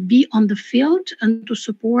also to be on the field and to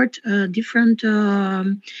support different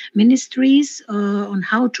ministries on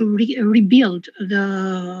how to rebuild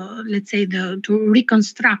to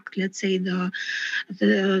reconstruct, let's say, the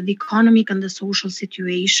economic and the social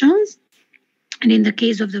situations. And in the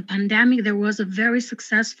case of the pandemic, there was a very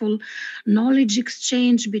successful knowledge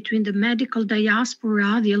exchange between the medical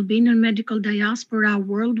diaspora, the Albanian medical diaspora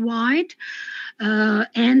worldwide,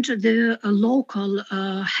 and the local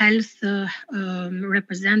health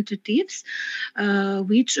representatives,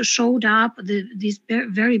 which showed up this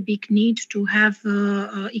very big need to have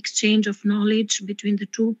exchange of knowledge between the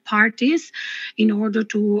two parties in order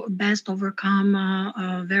to best overcome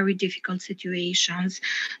very difficult situations.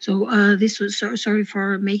 So this was, sorry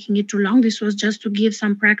for making it too long, this was just to give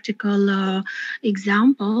some practical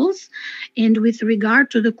examples. And with regard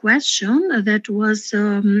to the question that was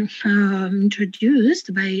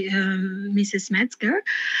introduced by Mrs. Metzger,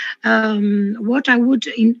 what I would,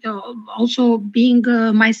 also being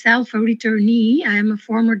myself a returnee, I am a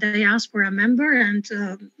former diaspora member and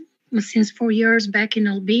since 4 years back in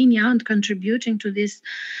Albania and contributing to this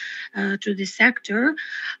sector,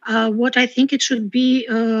 what I think it should be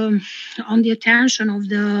on the attention of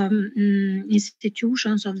the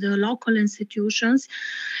institutions, of the local institutions,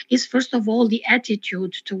 is first of all the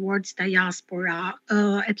attitude towards diaspora.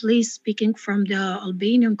 At least speaking from the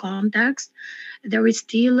Albanian context, there is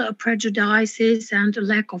still prejudices and a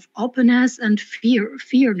lack of openness and feeling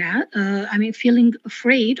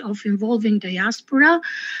afraid of involving diaspora.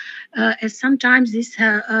 As sometimes this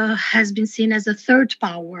has been seen as a third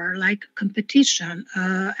power, like competition,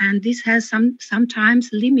 and this has sometimes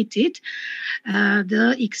limited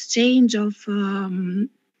the exchange of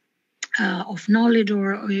knowledge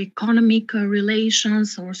or economic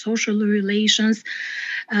relations or social relations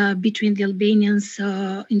between the Albanians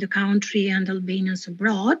in the country and Albanians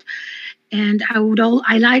abroad. And I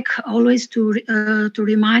like always to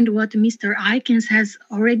remind what Mr. Aikens has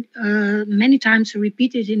already many times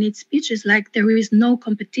repeated in its speeches, like there is no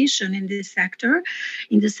competition in this sector,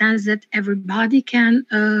 in the sense that everybody can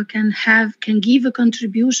give a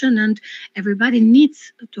contribution, and everybody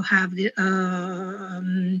needs to have the.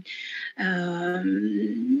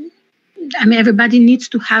 Everybody needs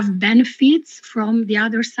to have benefits from the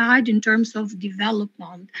other side in terms of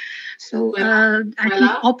development. So I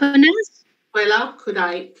think openness. Well, could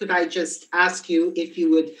I just ask you if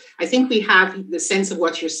you would, I think we have the sense of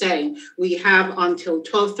what you're saying. We have until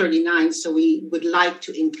 12:39, so we would like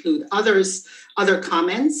to include other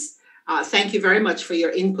comments. Thank you very much for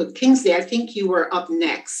your input. Kingsley, I think you were up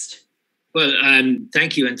next. Well,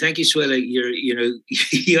 thank you. And thank you, Suella.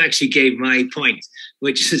 You actually gave my point,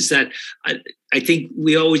 which is that I think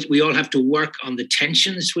we all have to work on the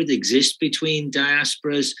tensions which exist between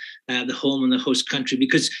diasporas, the home and the host country.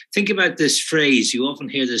 Because think about this phrase, you often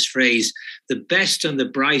hear this phrase, the best and the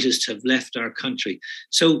brightest have left our country.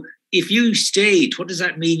 So if you stayed, what does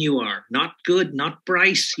that mean you are? Not good, not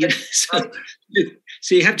bright?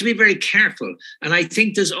 So you have to be very careful. And I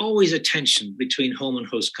think there's always a tension between home and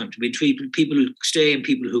host country, between people who stay and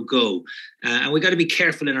people who go. And we've got to be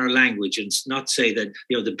careful in our language and not say that,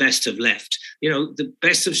 the best have left. The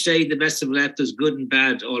best have stayed, the best have left. There's good and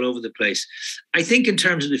bad all over the place. I think in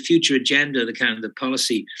terms of the future agenda, the kind of the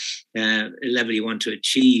policy level you want to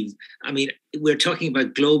achieve, we're talking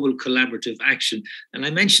about global collaborative action. And I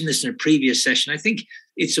mentioned this in a previous session. I think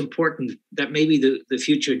it's important that maybe the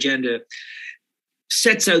future agenda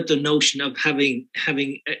sets out the notion of having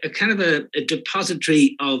a kind of a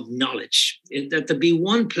depository of knowledge, that there be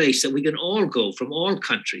one place that we can all go from all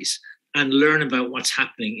countries and learn about what's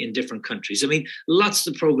happening in different countries. Lots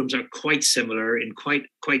of the programs are quite similar in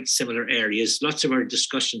quite similar areas. Lots of our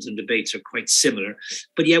discussions and debates are quite similar,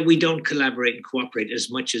 but yet we don't collaborate and cooperate as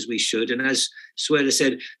much as we should. And as Suella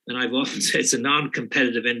said, and I've often said, it's a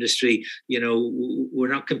non-competitive industry. We're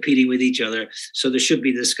not competing with each other. So there should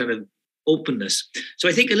be this kind of openness. So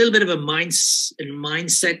I think a little bit of a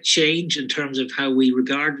mindset change in terms of how we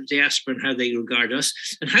regard the diaspora and how they regard us.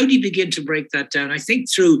 And how do you begin to break that down? I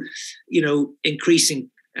think through,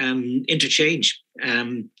 increasing interchange.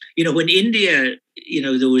 When India,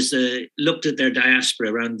 there was looked at their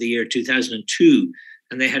diaspora around the year 2002,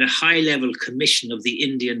 and they had a high-level commission of the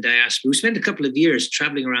Indian diaspora who spent a couple of years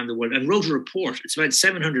traveling around the world and wrote a report. It's about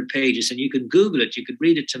 700 pages, and you can Google it. You could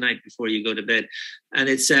read it tonight before you go to bed. And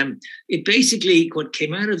it basically, what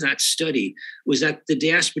came out of that study was that the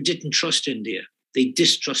diaspora didn't trust India. They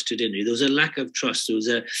distrusted India. There was a lack of trust.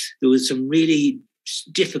 There was some really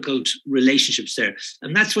difficult relationships there.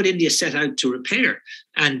 And that's what India set out to repair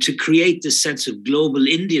and to create this sense of global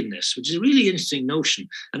Indianness, which is a really interesting notion.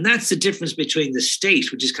 And that's the difference between the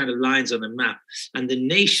state, which is kind of lines on a map, and the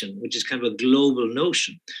nation, which is kind of a global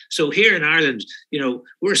notion. So here in Ireland,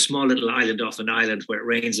 we're a small little island off an island where it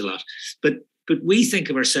rains a lot. But we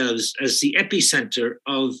think of ourselves as the epicenter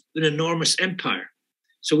of an enormous empire.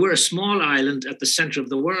 So we're a small island at the center of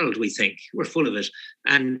the world, we think. We're full of it.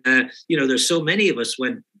 And, there's so many of us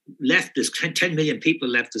when left this 10 million people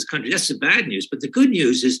left this country. That's the bad news. But the good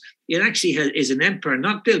news is it actually is an empire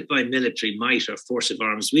not built by military might or force of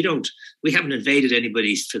arms. We haven't invaded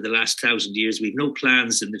anybody for the last 1,000 years. We've no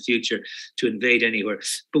plans in the future to invade anywhere.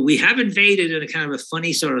 But we have invaded in a kind of a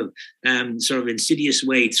funny sort of insidious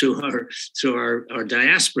way through our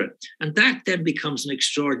diaspora. And that then becomes an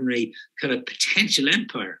extraordinary kind of potential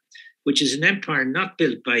empire, which is an empire not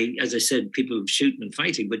built by, as I said, people shooting and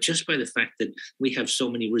fighting, but just by the fact that we have so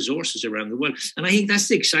many resources around the world. And I think that's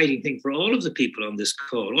the exciting thing for all of the people on this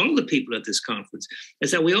call, all of the people at this conference, is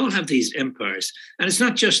that we all have these empires. And it's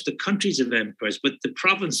not just the countries of empires, but the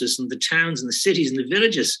provinces and the towns and the cities and the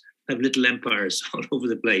villages have little empires all over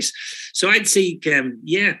the place. So I'd say,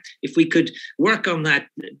 if we could work on that,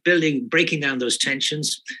 breaking down those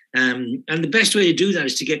tensions, and the best way to do that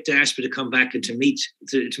is to get diaspora to come back and to meet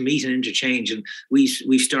and interchange. And we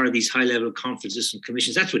started these high-level conferences and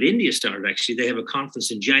commissions. That's what India started, actually. They have a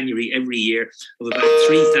conference in January every year of about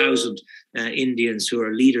 3,000 Indians who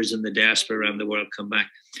are leaders in the diaspora around the world come back.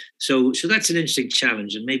 So that's an interesting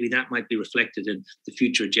challenge, and maybe that might be reflected in the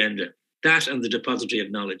future agenda. That and the depository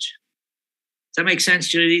of knowledge. Does that make sense,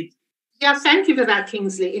 Judy? Yeah, thank you for that,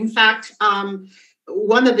 Kingsley. In fact,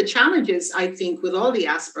 one of the challenges, I think, with all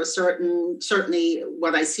diaspora, certainly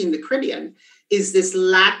what I see in the Caribbean, is this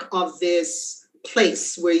lack of this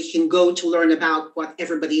place where you can go to learn about what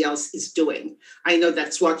everybody else is doing. I know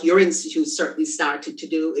that's what your institute certainly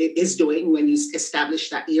is doing when you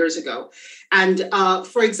established that years ago. And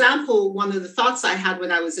for example, one of the thoughts I had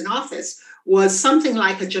when I was in office was something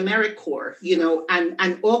like a JAMERICORPS, and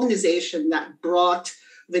an organization that brought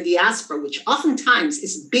the diaspora, which oftentimes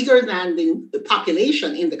is bigger than the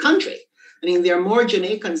population in the country. I mean, there are more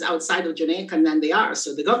Jamaicans outside of Jamaica than they are.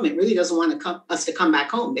 So the government really doesn't want us to come back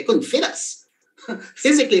home. They couldn't fit us,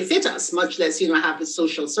 physically fit us, much less, have the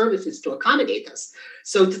social services to accommodate us.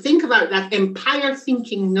 So to think about that empire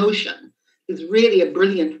thinking notion is really a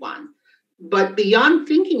brilliant one. But beyond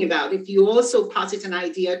thinking about it, you also posit an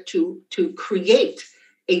idea to create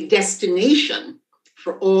a destination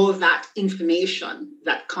for all that information,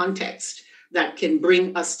 that context that can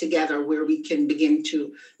bring us together, where we can begin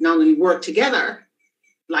to not only work together,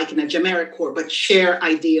 like in a JAMERICORPS, but share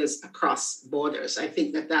ideas across borders. I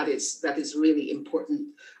think that is really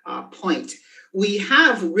important point. We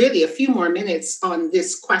have really a few more minutes on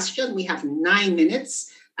this question. We have 9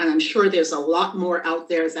 minutes. And I'm sure there's a lot more out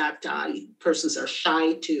there that persons are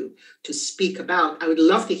shy to speak about. I would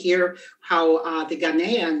love to hear how the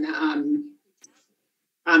Ghanaian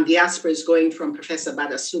diaspora is going from Professor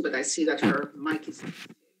Badasu, but I see that her mic is.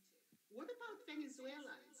 What about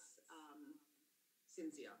Venezuelans,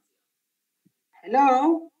 Cynthia?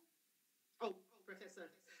 Hello? Oh, Professor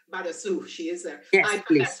Badasu, she is there. Yes, Hi,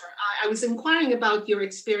 please. Professor. I was inquiring about your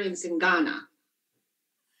experience in Ghana.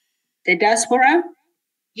 The diaspora?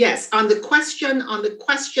 Yes, on the question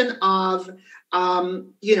of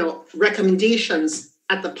recommendations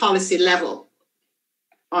at the policy level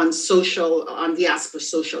on diaspora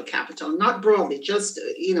social capital, not broadly, just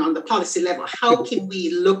on the policy level. How can we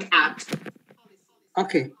look at?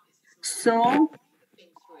 Okay, so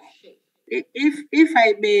if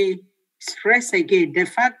I may stress again the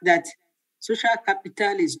fact that social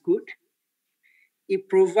capital is good, it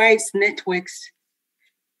provides networks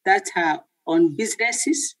that are on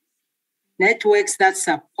businesses, networks that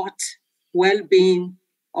support well-being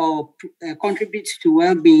or contribute to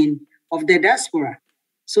well-being of the diaspora.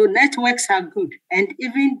 So networks are good. And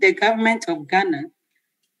even the government of Ghana,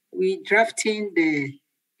 we drafting the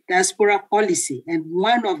diaspora policy. And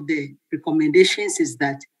one of the recommendations is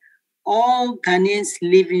that all Ghanaians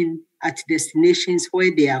living at destinations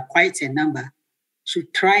where there are quite a number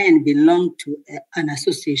should try and belong to an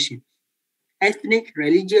association, ethnic,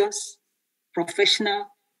 religious, professional,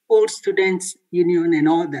 old students union, and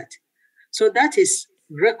all that. So that is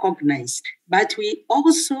recognized. But we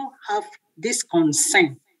also have this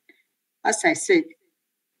concern, as I said,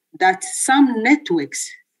 that some networks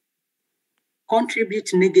contribute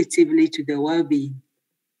negatively to the well-being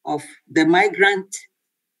of the migrant,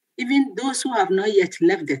 even those who have not yet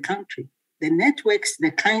left the country. The networks,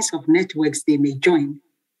 the kinds of networks they may join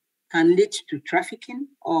can lead to trafficking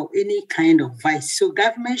or any kind of vice. So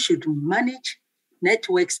government should manage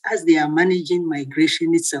networks as they are managing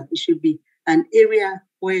migration itself. It should be an area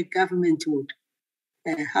where government would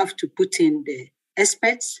have to put in the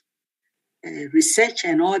experts, research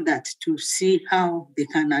and all that to see how they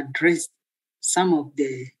can address some of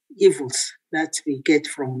the evils that we get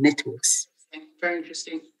from networks. Very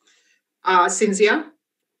interesting. Cynthia?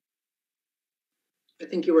 I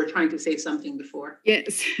think you were trying to say something before.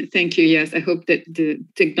 Yes, thank you. Yes, I hope that the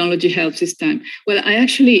technology helps this time. Well, I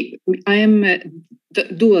am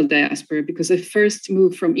dual diaspora because I first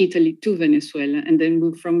moved from Italy to Venezuela and then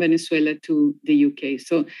moved from Venezuela to the UK.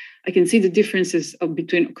 So I can see the differences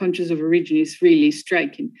between countries of origin is really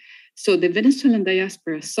striking. So the Venezuelan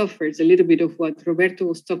diaspora suffers a little bit of what Roberto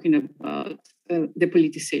was talking about, the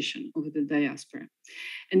politicization of the diaspora.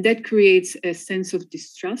 And that creates a sense of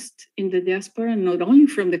distrust in the diaspora, not only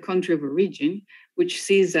from the country of origin, which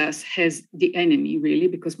sees us as the enemy, really,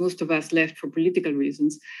 because most of us left for political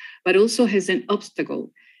reasons, but also as an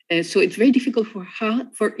obstacle. So it's very difficult for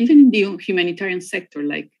even the humanitarian sector,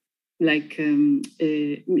 like the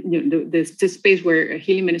space where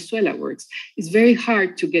Healing Venezuela works. It's very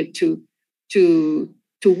hard to get to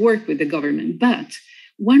work with the government. But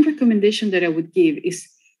one recommendation that I would give is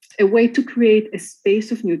a way to create a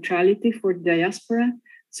space of neutrality for diaspora.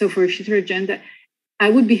 So for Future Agenda, I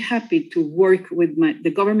would be happy to work with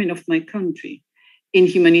the government of my country in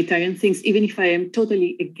humanitarian things, even if I am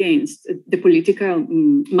totally against the political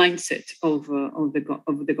mindset of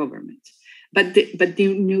the government. But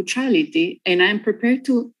the neutrality, and I'm prepared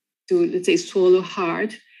to let's say swallow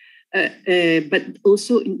hard, but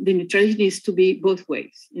also the neutrality needs to be both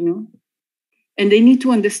ways, you know. And they need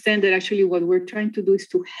to understand that actually what we're trying to do is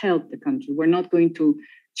to help the country. We're not going to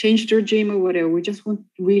change the regime or whatever. We just want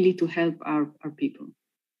really to help our people.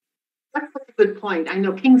 That's a good point. I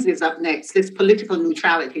know Kingsley is up next. This political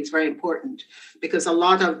neutrality is very important because a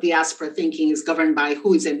lot of diaspora thinking is governed by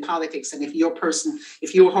who is in politics. And if your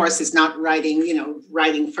horse is not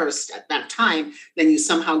riding first at that time, then you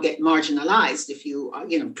somehow get marginalized if you are,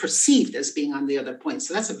 perceived as being on the other point.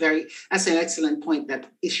 So that's an excellent point,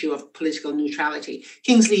 that issue of political neutrality.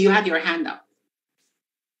 Kingsley, you had your hand up.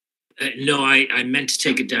 No, I meant to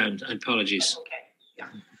take it down. Apologies. Okay. Yeah.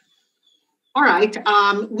 All right,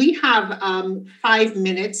 we have 5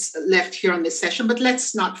 minutes left here on this session, but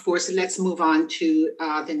let's not force it. Let's move on to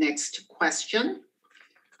the next question.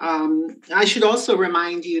 I should also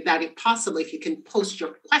remind you that if possible, if you can post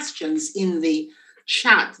your questions in the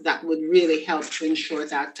chat, that would really help to ensure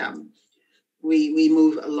that we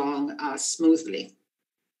move along smoothly.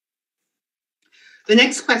 The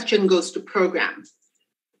next question goes to program.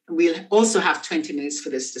 We'll also have 20 minutes for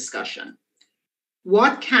this discussion.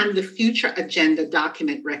 What can the Future Agenda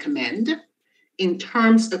document recommend in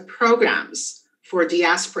terms of programs for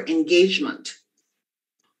diaspora engagement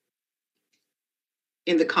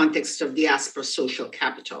in the context of diaspora social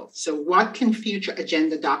capital? So what can Future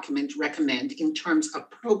Agenda document recommend in terms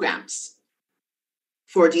of programs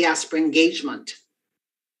for diaspora engagement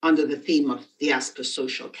under the theme of diaspora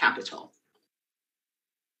social capital?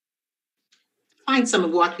 I find some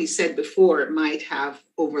of what we said before might have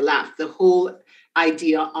overlapped. The whole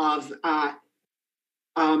idea of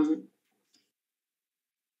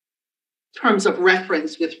terms of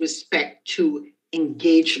reference with respect to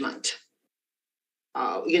engagement.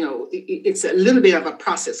 It's a little bit of a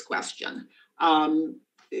process question.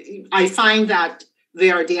 I find that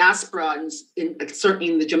there are diasporans,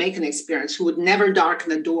 certainly in the Jamaican experience, who would never darken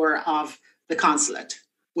the door of the consulate,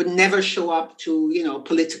 would never show up to,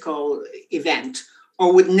 political event,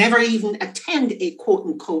 or would never even attend a quote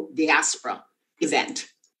unquote diaspora event.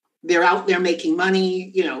 They're out there making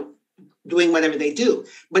money, doing whatever they do,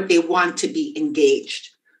 but they want to be engaged.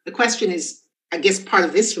 The question is, I guess part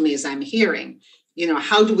of this for me is I'm hearing,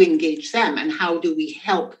 how do we engage them and how do we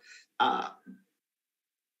help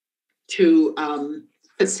to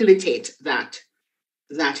facilitate that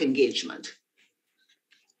engagement?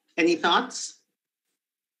 Any thoughts?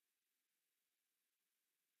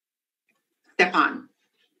 Stefan.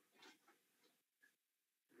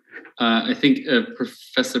 I think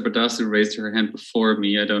Professor Badasu raised her hand before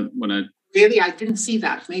me. I don't want to... Really? I didn't see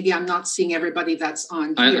that. Maybe I'm not seeing everybody that's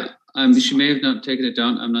on here. She may have not taken it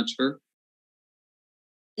down. I'm not sure.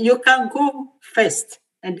 You can go first,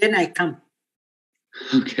 and then I come.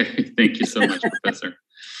 Okay. Thank you so much, Professor.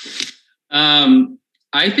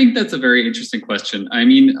 I think that's a very interesting question. I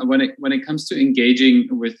mean, when it comes to engaging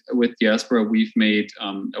with diaspora, we've made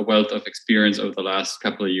a wealth of experience over the last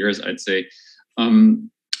couple of years, I'd say.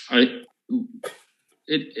 I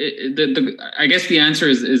guess the answer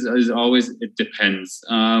is always it depends.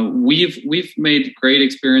 We've made great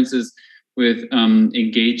experiences with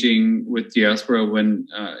engaging with diaspora when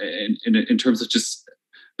in terms of just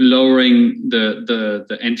lowering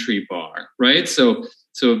the entry bar, right? So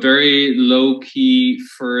very low key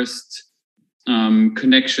first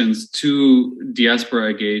connections to diaspora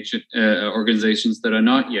engaged organizations that are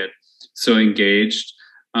not yet so engaged.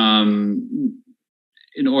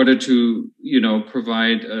 in order to,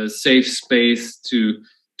 provide a safe space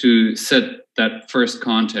to set that first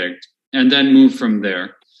contact and then move from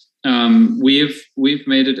there. We've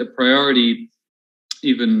made it a priority,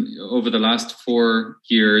 even over the last 4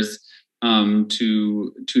 years,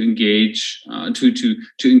 to engage, to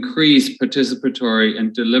increase participatory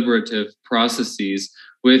and deliberative processes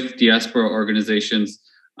with diaspora organizations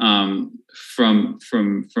from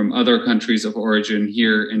other countries of origin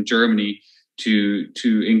here in Germany, to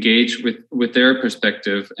engage with their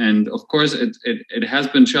perspective. And of course, it has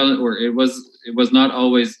been challenging, or it was not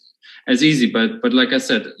always as easy. But like I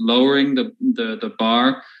said, lowering the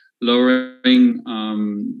bar, lowering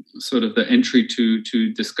sort of the entry to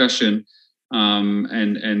discussion,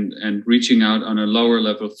 and reaching out on a lower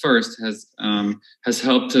level first has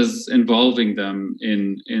helped us involving them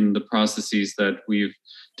in the processes that we've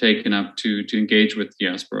taken up to engage with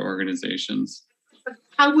diaspora organizations.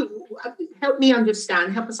 How would help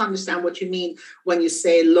us understand what you mean when you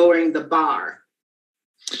say lowering the bar?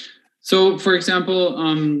 So, for example,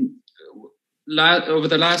 over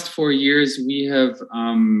the last 4 years, we have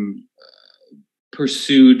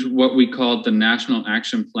pursued what we called the National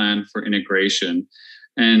Action Plan for Integration.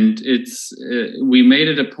 And we made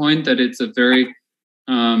it a point that it's a very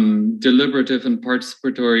deliberative and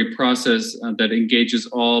participatory process that engages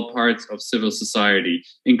all parts of civil society,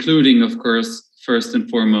 including, of course, first and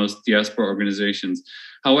foremost, diaspora organizations.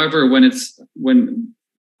 However,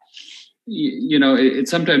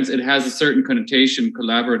 sometimes it has a certain connotation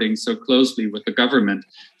collaborating so closely with the government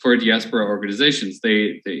for diaspora organizations.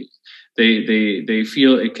 They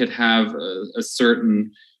feel it could have a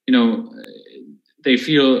certain, they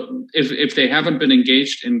feel if they haven't been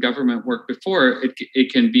engaged in government work before, it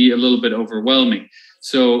can be a little bit overwhelming.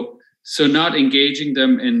 So not engaging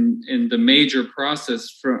them in the major process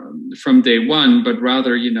from day one, but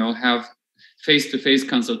rather, have face-to-face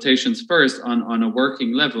consultations first on a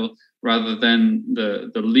working level rather than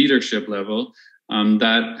the leadership level,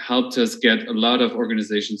 that helped us get a lot of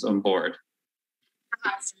organizations on board.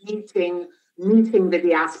 Perhaps meeting the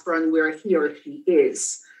diaspora and where he or she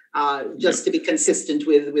is, just to be consistent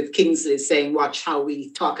with Kingsley saying, watch how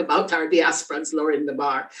we talk about our diasporans, lowering the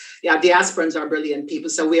bar. Yeah, diasporans are brilliant people.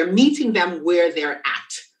 So we are meeting them where they're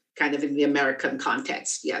at, kind of in the American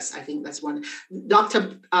context. Yes, I think that's one.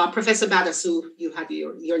 Professor Badasu, you have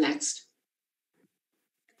your next.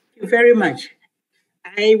 Thank you very much.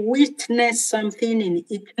 I witnessed something in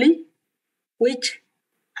Italy, which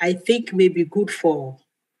I think may be good for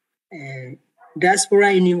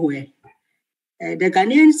diaspora anywhere. The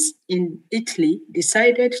Ghanaians in Italy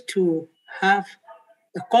decided to have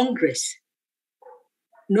a congress,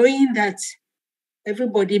 knowing that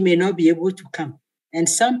everybody may not be able to come. And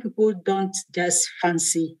some people don't just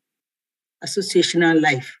fancy associational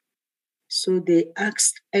life. So they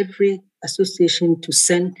asked every association to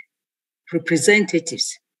send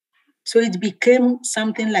representatives. So it became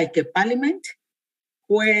something like a parliament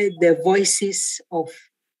where the voices of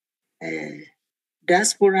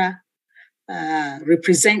diaspora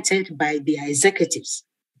represented by their executives.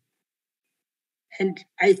 And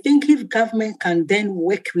I think if government can then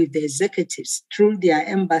work with the executives through their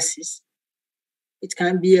embassies, it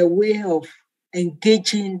can be a way of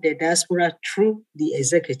engaging the diaspora through the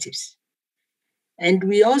executives. And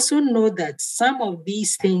we also know that some of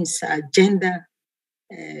these things are gender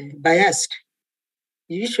biased.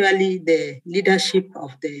 Usually the leadership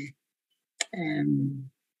of the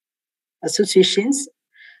associations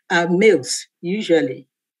are males, usually.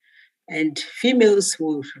 And females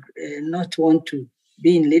will not want to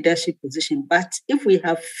be in leadership position. But if we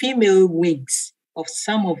have female wings of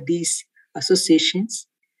some of these associations,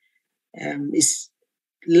 it's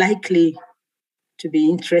likely to be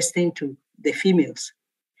interesting to the females.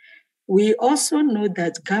 We also know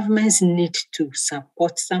that governments need to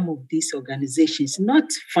support some of these organizations,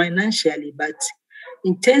 not financially, but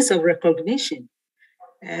in terms of recognition.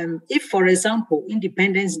 If, for example,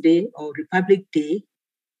 Independence Day or Republic Day,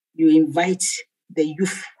 you invite the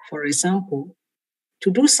youth, for example,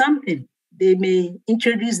 to do something, they may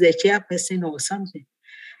introduce the chairperson or something.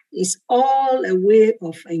 It's all a way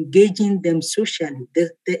of engaging them socially.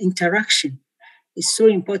 The interaction is so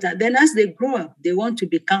important. Then as they grow up, they want to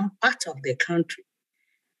become part of the country.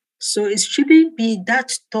 So it shouldn't be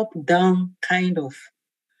that top-down kind of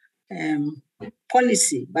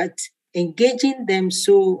policy, but engaging them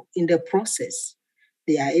so in the process,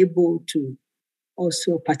 they are able to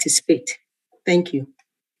also participate. Thank you.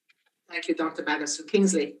 Thank you, Dr. Badasu.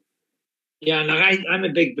 Kingsley. Yeah, no, I'm a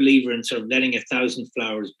big believer in sort of letting 1,000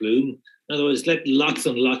 flowers bloom. In other words, let lots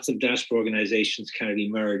and lots of diaspora organizations kind of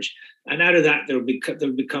emerge. And out of that,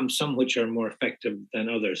 there'll become some which are more effective than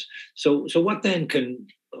others. So what then can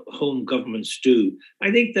home governments do?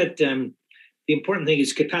 I think that the important thing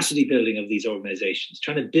is capacity building of these organizations,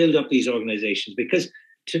 trying to build up these organizations. Because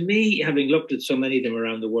to me, having looked at so many of them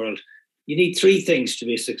around the world, you need three things to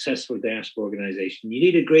be a successful diaspora organization. You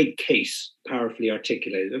need a great case, powerfully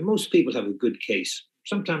articulated. And most people have a good case,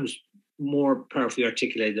 sometimes more powerfully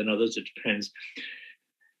articulated than others, it depends.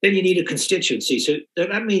 Then you need a constituency. So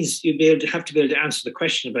that means have to be able to answer the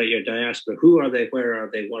question about your diaspora. Who are they? Where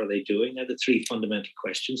are they? What are they doing? They're the three fundamental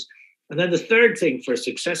questions. And then the third thing for a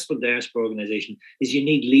successful diaspora organization is you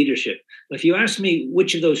need leadership. If you ask me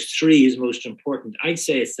which of those three is most important, I'd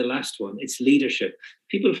say it's the last one. It's leadership.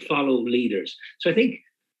 People follow leaders. So I think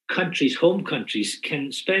home countries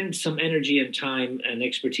can spend some energy and time and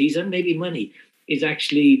expertise and maybe money is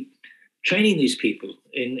actually training these people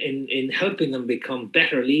in helping them become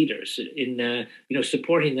better leaders, in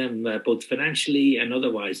supporting them both financially and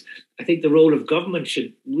otherwise. I think the role of government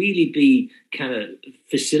should really be kind of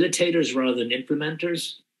facilitators rather than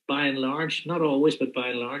implementers, by and large, not always, but by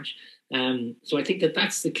and large. So I think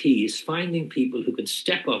that's the key, is finding people who can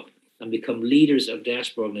step up and become leaders of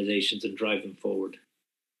diaspora organizations and drive them forward.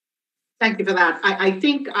 Thank you for that. I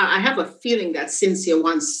think I have a feeling that Cynthia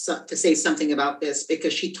wants to say something about this,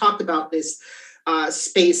 because she talked about this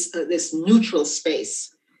space, this neutral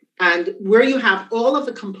space, and where you have all of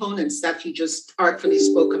the components that you just artfully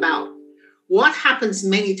spoke about. What happens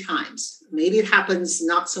many times, maybe it happens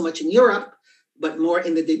not so much in Europe, but more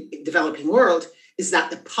in the developing world, is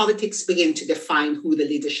that the politics begin to define who the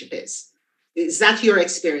leadership is. Is that your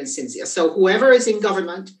experience, Cynthia? So whoever is in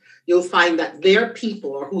government, you'll find that their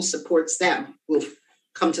people or who supports them will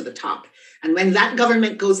come to the top. And when that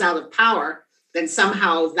government goes out of power, then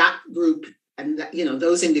somehow that group and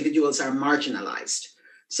those individuals are marginalized.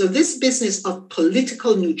 So this business of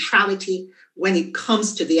political neutrality when it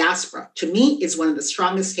comes to diaspora, to me, is one of the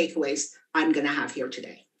strongest takeaways I'm going to have here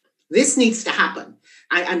today. This needs to happen.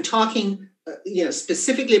 I'm talking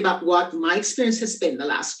specifically about what my experience has been the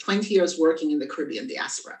last 20 years working in the Caribbean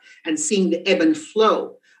diaspora and seeing the ebb and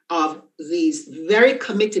flow of these very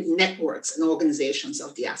committed networks and organizations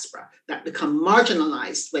of diaspora that become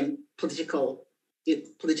marginalized when political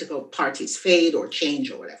parties fade or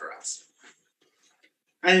change or whatever else.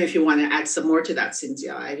 I don't know if you want to add some more to that,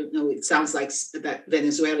 Cynthia. I don't know. It sounds like that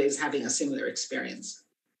Venezuela is having a similar experience.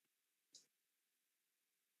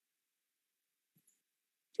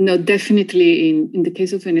 No, definitely. In the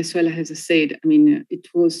case of Venezuela, as I said, I mean, it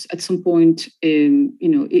was at some point,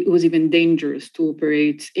 it was even dangerous to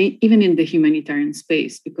operate even in the humanitarian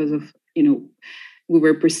space because of, we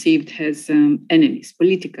were perceived as enemies,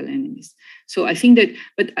 political enemies. So I think that,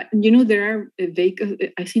 but there are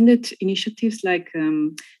I think that initiatives like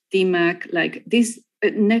DMAC, like these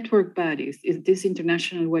network bodies, these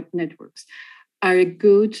international web networks, are a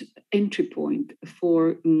good entry point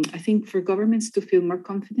for, I think, for governments to feel more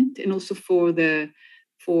confident, and also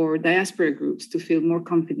for diaspora groups to feel more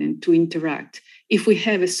confident to interact. If we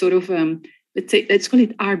have a sort of, let's call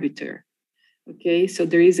it arbiter, okay? So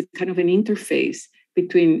there is a kind of an interface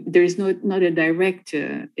between, there is not a direct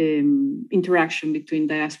interaction between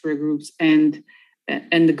diaspora groups and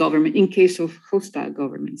the government, in case of hostile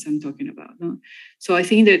governments I'm talking about. No? So I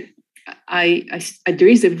think that there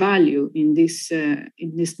is a value in these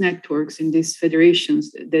networks, in these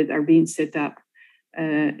federations that are being set up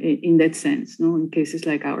in that sense, no, in cases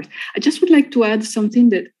like ours. I just would like to add something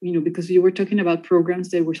that, because you were talking about programs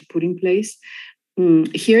that were put in place.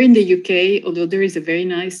 Here in the UK, although there is a very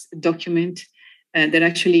nice document that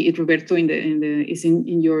actually, Roberto, is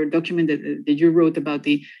in your document that you wrote about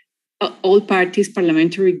the All Parties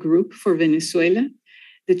Parliamentary Group for Venezuela.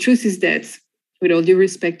 The truth is that, with all due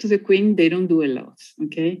respect to the Queen, they don't do a lot,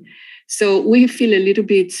 okay? So we feel a little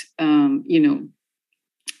bit,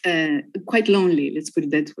 quite lonely, let's put it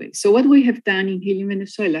that way. So what we have done in Healing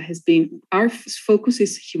Venezuela has been, our focus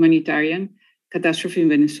is humanitarian catastrophe in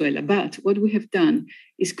Venezuela, but what we have done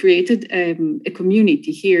is created a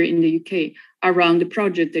community here in the UK around a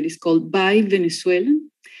project that is called By Venezuelan.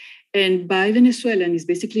 And By Venezuelan is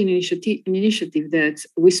basically an initiative that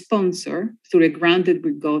we sponsor through a grant that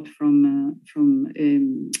we got from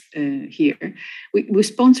here. We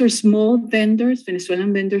sponsor small vendors,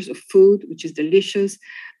 Venezuelan vendors of food, which is delicious,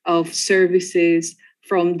 of services,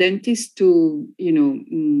 from dentists to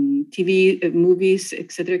TV, movies,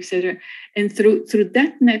 et cetera, and through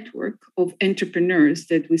that network of entrepreneurs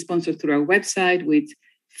that we sponsor through our website, with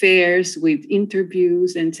fairs, with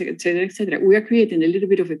interviews, and et cetera, we are creating a little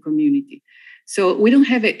bit of a community. So we don't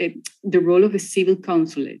have the role of a civil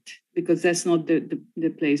consulate because that's not the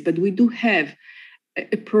place, but we do have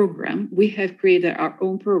a program. We have created our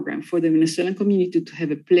own program for the Venezuelan community to have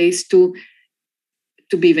a place to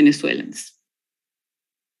be Venezuelans.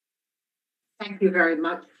 Thank you very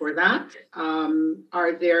much for that.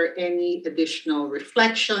 Are there any additional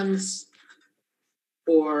reflections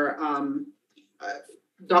for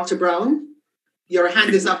Dr. Brown? Your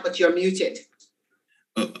hand is up, but you're muted.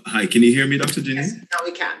 Hi, can you hear me, Dr. Jenny? Yes, now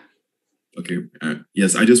we can. Okay.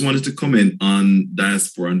 Yes, I just wanted to comment on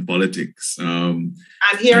diaspora and politics. I'm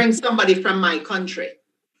hearing somebody from my country.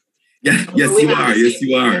 Yeah, yes, you are. Yes,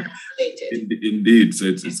 you are. Indeed. So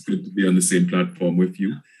it's good to be on the same platform with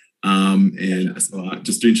you. And so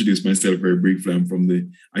just to introduce myself very briefly,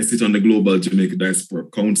 I sit on the Global Jamaica Diaspora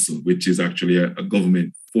Council, which is actually a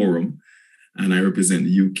government forum, and I represent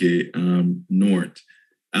the UK North.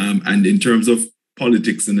 And in terms of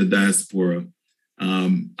politics in the diaspora,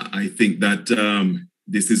 I think that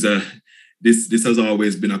this has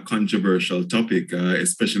always been a controversial topic,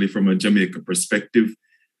 especially from a Jamaica perspective,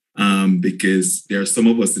 because there are some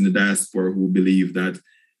of us in the diaspora who believe that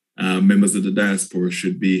members of the diaspora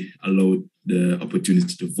should be allowed the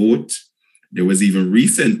opportunity to vote. There was even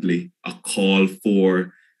recently a call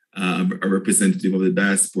for a representative of the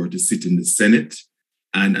diaspora to sit in the Senate.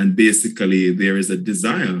 And basically there is a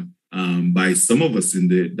desire by some of us in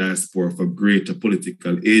the diaspora for greater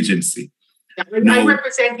political agency. I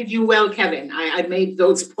represented you well, Kevin. I made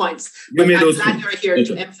those points. But I'm glad you're here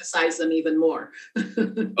to emphasize them even more.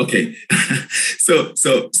 Okay. So,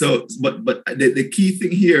 but the key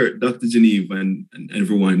thing here, Dr. Genevieve and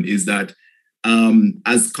everyone, is that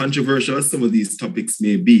as controversial as some of these topics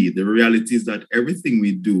may be, the reality is that everything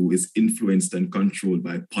we do is influenced and controlled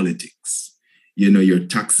by politics. You know, your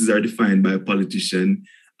taxes are defined by a politician.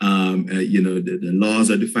 The laws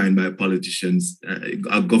are defined by politicians.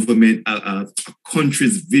 A government, a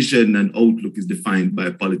country's vision and outlook is defined by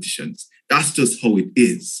politicians. That's just how it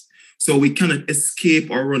is. So we cannot escape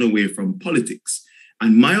or run away from politics.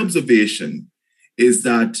 And my observation is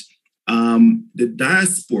that the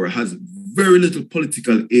diaspora has very little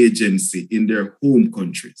political agency in their home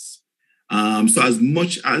countries. So as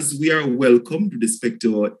much as we are welcome with respect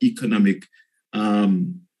to our economic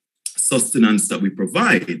sustenance that we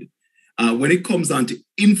provide, when it comes on to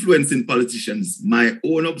influencing politicians, my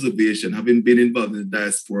own observation, having been involved in the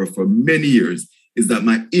diaspora for many years, is that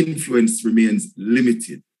my influence remains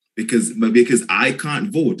limited because I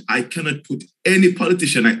can't vote. I cannot put any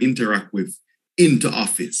politician I interact with into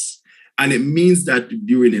office. And it means that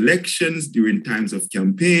during elections, during times of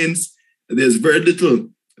campaigns, there's very little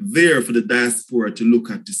there for the diaspora to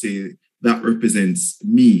look at to say, that represents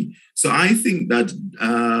me. So I think that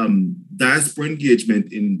diaspora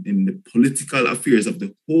engagement in the political affairs of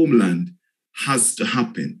the homeland has to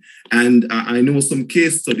happen. And I know some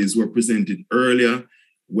case studies were presented earlier,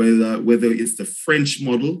 whether it's the French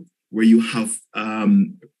model, where you have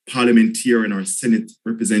parliamentarian or Senate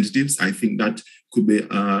representatives. I think that could be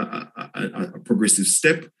a progressive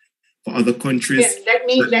step for other countries. Yeah, let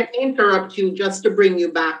me interrupt you just to bring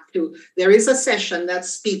you back to, there is a session that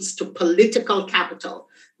speaks to political capital.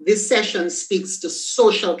 This session speaks to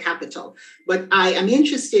social capital. But I am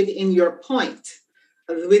interested in your point,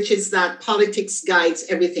 which is that politics guides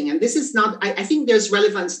everything. And this is not, I think there's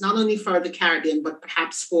relevance not only for the Caribbean, but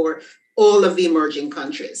perhaps for all of the emerging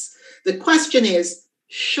countries. The question is,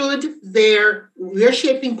 we're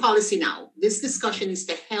shaping policy now. This discussion is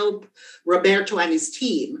to help Roberto and his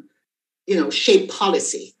team shape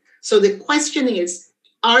policy. So the question is,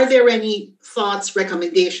 are there any thoughts,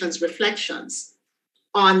 recommendations, reflections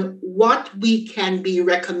on what we can be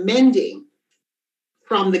recommending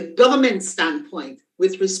from the government standpoint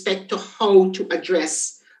with respect to how to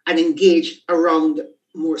address and engage around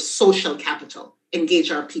more social capital,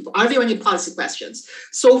 engage our people? Are there any policy questions?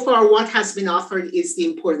 So far, what has been offered is the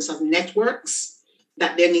importance of networks,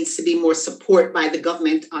 that there needs to be more support by the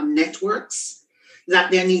government on networks,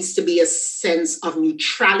 that there needs to be a sense of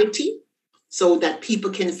neutrality so that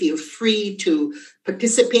people can feel free to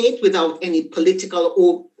participate without any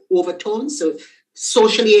political overtones. So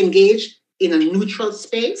socially engaged in a neutral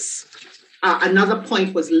space. Another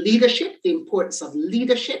point was leadership, the importance of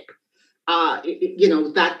leadership,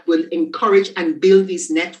 that will encourage and build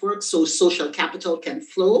these networks so social capital can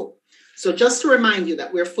flow. So just to remind you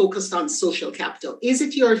that we're focused on social capital. Is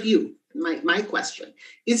it your view, my question,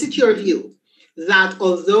 is it your view that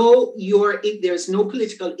although there's no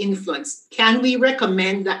political influence, can we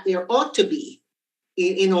recommend that there ought to be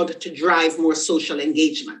in order to drive more social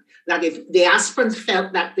engagement? that if diasporans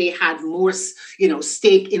felt that they had more,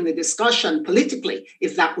 stake in the discussion politically,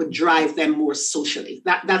 if that would drive them more socially.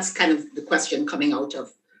 That's kind of the question coming out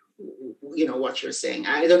of, what you're saying.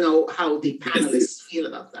 I don't know how the panelists feel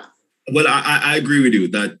about that. Well, I agree with you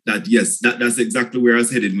that yes, that's exactly where I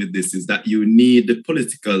was heading with this, is that you need the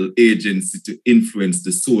political agency to influence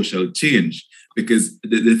the social change. Because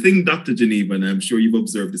the thing, Dr. Geneva, and I'm sure you've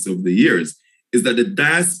observed this over the years, is that the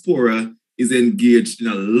diaspora is engaged in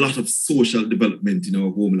a lot of social development in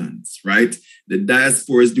our homelands, right? The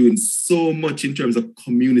diaspora is doing so much in terms of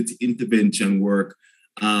community intervention work,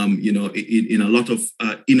 in a lot of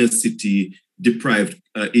inner city deprived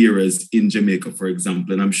areas in Jamaica, for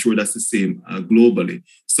example, and I'm sure that's the same globally.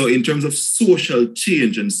 So in terms of social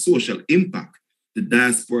change and social impact, the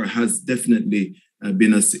diaspora has definitely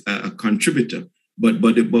been a contributor. But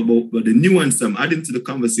the nuance I'm adding to the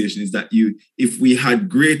conversation is that if we had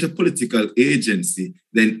greater political agency,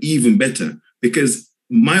 then even better. Because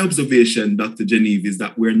my observation, Dr. Geneva, is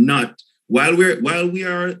that we're not, while we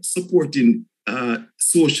are supporting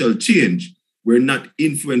social change, we're not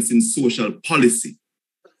influencing social policy,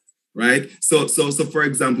 right? So for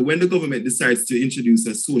example, when the government decides to introduce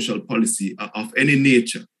a social policy of any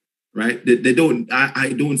nature, right?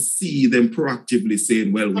 I don't see them proactively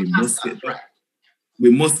saying, well, we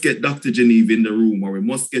must get Dr. Geneva in the room, or we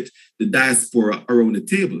must get the diaspora around the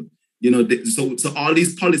table. So all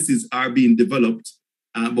these policies are being developed,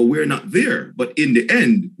 but we're not there. But in the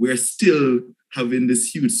end, we're still having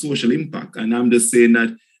this huge social impact. And I'm just saying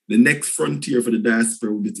that the next frontier for the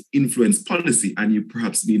diaspora will be to influence policy, and you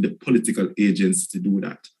perhaps need the political agency to do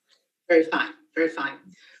that. Very fine, very fine.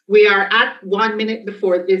 We are at 1 minute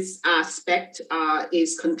before this aspect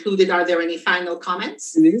is concluded. Are there any final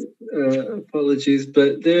comments? Apologies,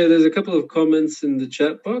 but there's a couple of comments in the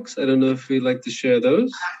chat box. I don't know if we'd like to share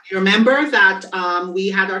those. You remember that we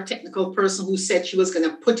had our technical person who said she was going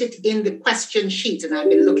to put it in the question sheet, and I've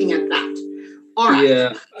been looking at that. All right.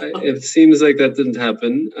 Yeah, it seems like that didn't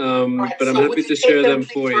happen, right, but I'm happy to share them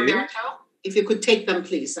for you. If you could take them,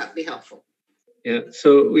 please, that'd be helpful. Yeah,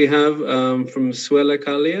 so we have from Suela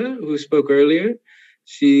Kalia, who spoke earlier.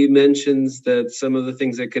 She mentions that some of the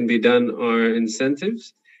things that can be done are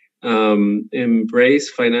incentives, embrace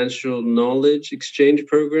financial knowledge exchange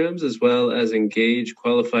programs, as well as engage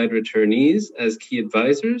qualified returnees as key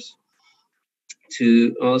advisors,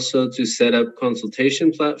 to set up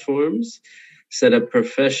consultation platforms, set up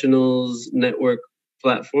professionals network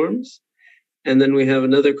platforms. And then we have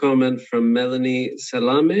another comment from Melanie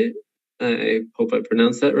Salame, I hope I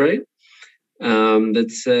pronounced that right, that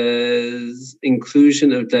says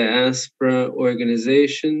inclusion of diaspora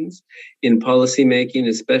organizations in policymaking,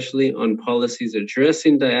 especially on policies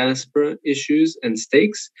addressing diaspora issues and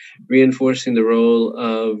stakes, reinforcing the role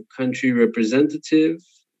of country representative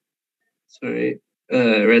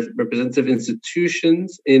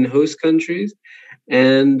institutions in host countries,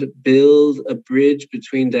 and build a bridge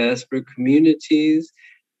between diaspora communities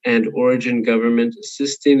and origin government,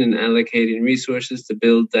 assisting and allocating resources to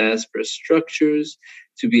build diaspora structures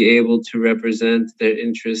to be able to represent their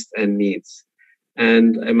interests and needs.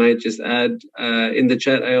 And I might just add, in the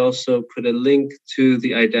chat, I also put a link to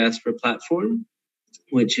the iDiaspora platform,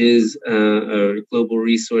 which is a global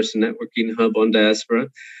resource and networking hub on diaspora,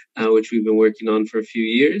 which we've been working on for a few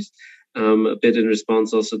years. A bit in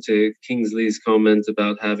response also to Kingsley's comment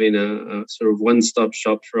about having a sort of one-stop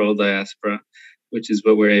shop for all diaspora, which is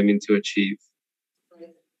what we're aiming to achieve.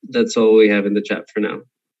 That's all we have in the chat for now.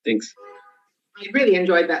 Thanks. I really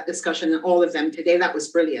enjoyed that discussion and all of them today. That was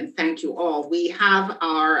brilliant. Thank you all. We have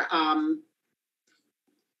our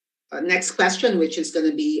next question, which is going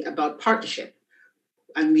to be about partnership.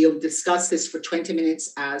 And we'll discuss this for 20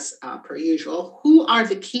 minutes as per usual. Who are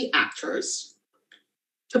the key actors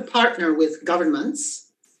to partner with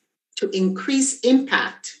governments to increase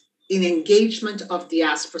impact in engagement of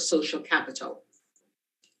diaspora social capital?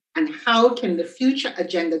 And how can the future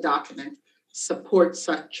agenda document support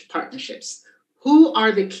such partnerships? Who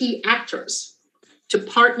are the key actors to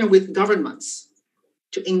partner with governments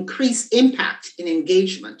to increase impact in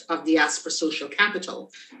engagement of diaspora social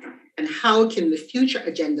capital? And how can the future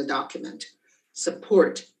agenda document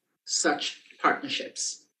support such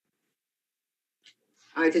partnerships?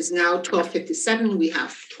 It is now 12:57. We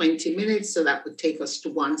have 20 minutes, so that would take us to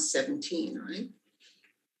 1:17, right?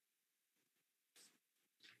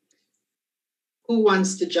 Who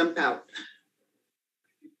wants to jump out?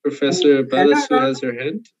 Professor Balasu has her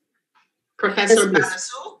hand. Professor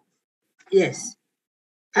Balasu? Yes.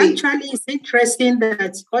 Actually, it's interesting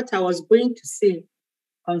that what I was going to say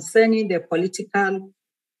concerning the political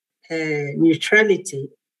neutrality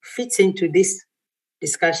fits into this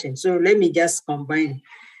discussion. So let me just combine.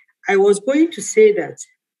 I was going to say that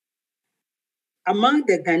among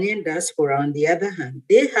the Ghanaian diaspora, on the other hand,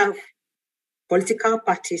 they have political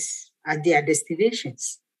parties at their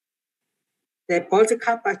destinations. The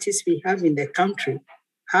political parties we have in the country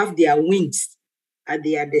have their wings at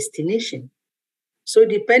their destination. So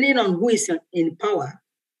depending on who is in power,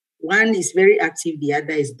 one is very active, the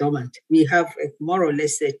other is dormant. We have more or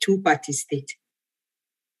less a two-party state.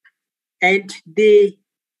 And they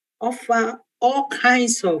offer all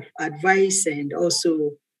kinds of advice and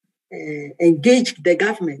also engage the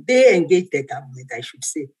government. They engage the government, I should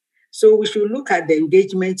say. So we should look at the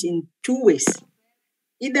engagement in two ways.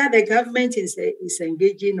 Either the government is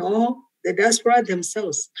engaging or the diaspora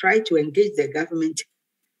themselves try to engage the government,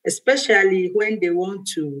 especially when they want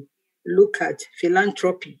to look at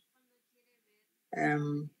philanthropy.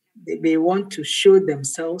 They may want to show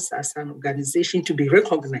themselves as an organization to be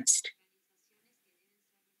recognized.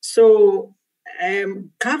 So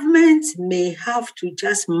governments may have to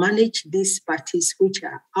just manage these parties which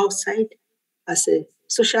are outside as a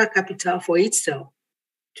social capital for itself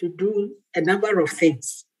to do a number of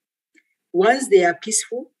things. Once they are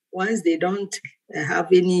peaceful, once they don't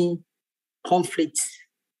have any conflicts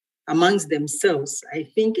amongst themselves, I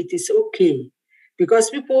think it is okay because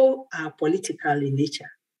people are political in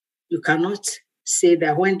nature. You cannot say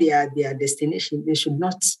that when they are at their destination, they should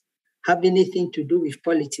not have anything to do with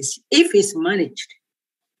politics. If it's managed,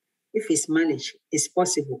 it's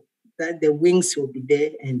possible that the wings will be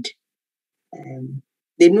there and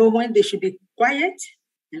they know when they should be quiet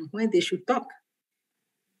and when they should talk.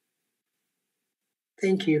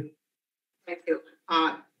 Thank you. Thank you.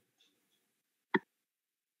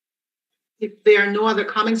 If there are no other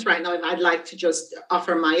comments right now, I'd like to just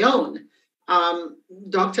offer my own.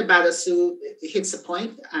 Dr. Badasu hits a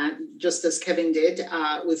point, just as Kevin did,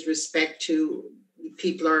 with respect to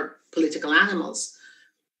people are political animals,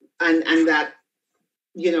 and that,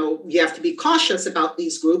 you know, you have to be cautious about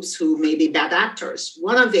these groups who may be bad actors.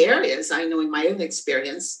 One of the areas I know in my own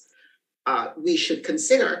experience we should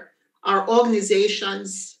consider are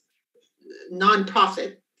organizations,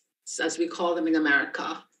 nonprofits, as we call them in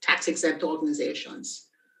America, tax-exempt organizations,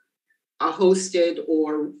 are hosted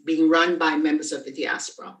or being run by members of the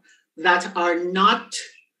diaspora that are not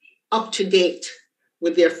up to date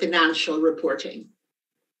with their financial reporting.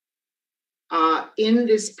 In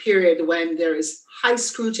this period when there is high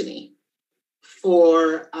scrutiny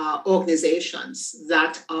for organizations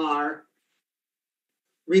that are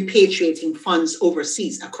repatriating funds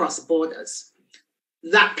overseas across borders,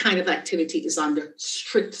 that kind of activity is under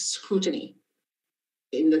strict scrutiny.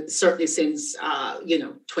 Certainly since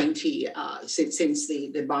since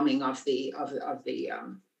the bombing of the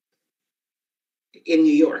in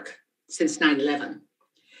New York, since 9/11.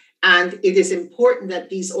 And it is important that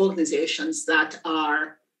these organizations that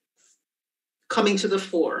are coming to the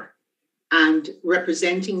fore and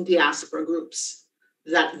representing diaspora groups,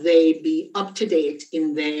 that they be up to date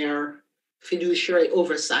in their fiduciary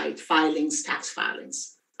oversight filings, tax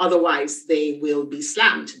filings. Otherwise, they will be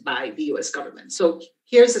slammed by the US government. So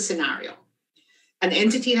here's a scenario. An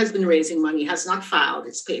entity has been raising money, has not filed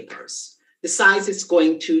its papers, decides it's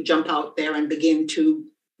going to jump out there and begin to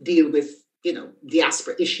deal with,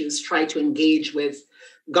 diaspora issues, try to engage with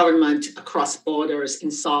government across borders in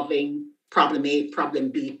solving problem A, problem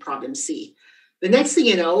B, problem C. The next thing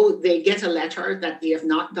you know, they get a letter that they have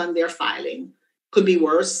not done their filing. Could be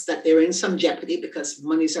worse, that they're in some jeopardy because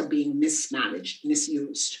monies are being mismanaged,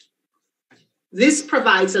 misused. This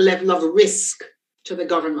provides a level of risk to the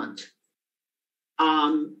government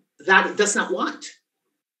that it does not want.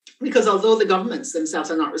 Because although the governments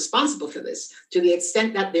themselves are not responsible for this, to the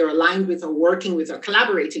extent that they're aligned with or working with or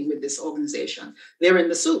collaborating with this organization, they're in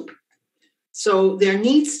the soup. So there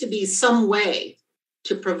needs to be some way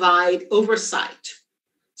to provide oversight,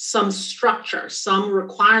 some structure, some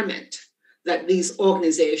requirement that these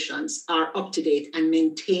organizations are up to date and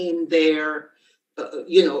maintain their,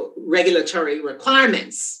 regulatory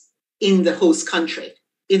requirements in the host country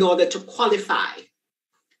in order to qualify,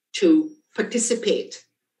 to participate,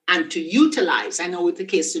 and to utilize. I know with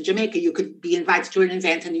the case of Jamaica, you could be invited to an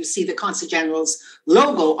event and you see the Consul General's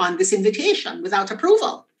logo on this invitation without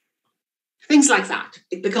approval. Things like that.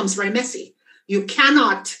 It becomes very messy. You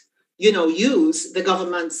cannot, use the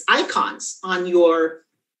government's icons on your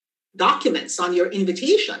documents, on your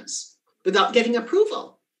invitations without getting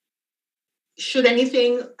approval. Should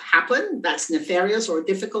anything happen that's nefarious or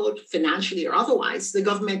difficult financially or otherwise, the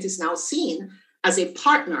government is now seen as a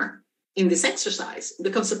partner in this exercise. It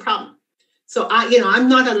becomes a problem. So I'm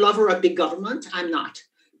not a lover of big government. I'm not.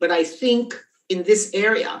 But I think in this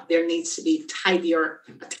area, there needs to be a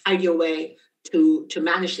tidier way to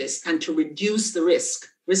manage this and to reduce the risk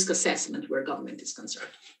assessment where government is concerned.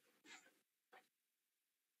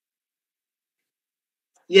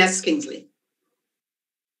 Yes, Kingsley.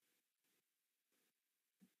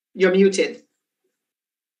 You're muted.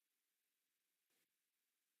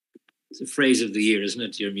 It's a phrase of the year, isn't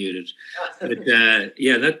it? You're muted. But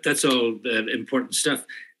yeah, that's all important stuff.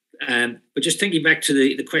 But just thinking back to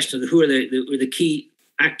the question of who are the key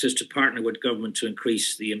actors to partner with government to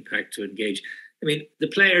increase the impact, to engage. I mean, the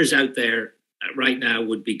players out there right now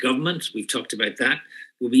would be government. We've talked about that.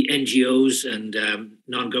 Will be NGOs and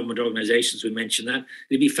non-government organizations. We mentioned that.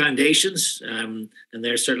 There'll be foundations, and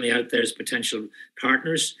they're certainly out there as potential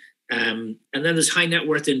partners. And then there's high net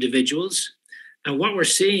worth individuals. And what we're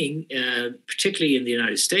seeing, particularly in the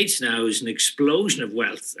United States now, is an explosion of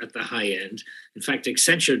wealth at the high end. In fact,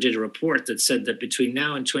 Accenture did a report that said that between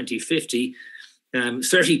now and 2050,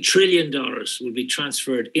 $30 trillion will be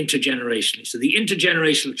transferred intergenerationally. So the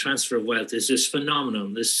intergenerational transfer of wealth is this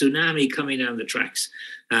phenomenon, this tsunami coming down the tracks.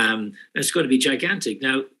 And it's going to be gigantic.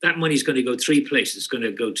 Now, that money is going to go three places. It's going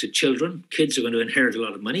to go to children. Kids are going to inherit a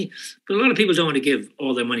lot of money. But a lot of people don't want to give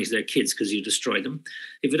all their money to their kids because you destroy them.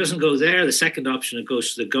 If it doesn't go there, the second option, it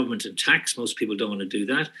goes to the government and tax. Most people don't want to do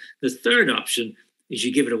that. The third option is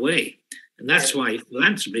you give it away. And that's why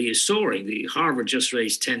philanthropy is soaring. The Harvard just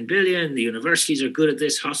raised $10 billion. The universities are good at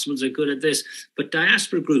this. Hospitals are good at this. But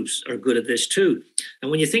diaspora groups are good at this too. And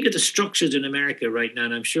when you think of the structures in America right now,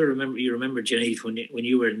 and I'm sure you remember, Genevieve, when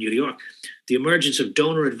you were in New York, the emergence of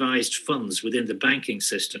donor-advised funds within the banking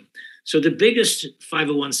system. So the biggest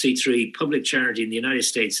 501c3 public charity in the United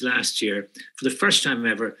States last year, for the first time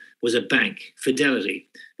ever, was a bank, Fidelity,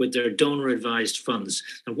 with their donor-advised funds.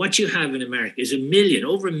 And what you have in America is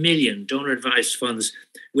over a million donor-advised funds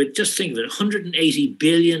with, just think of it, $180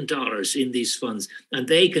 billion in these funds. And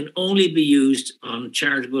they can only be used on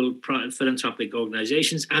charitable philanthropic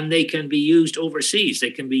organizations, and they can be used overseas.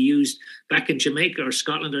 They can be used back in Jamaica or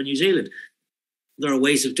Scotland or New Zealand. There are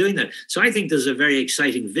ways of doing that. So I think there's a very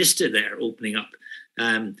exciting vista there opening up.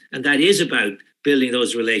 And that is about building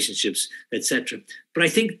those relationships, etc. But I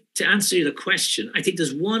think, to answer the question, I think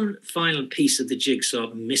there's one final piece of the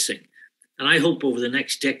jigsaw missing. And I hope over the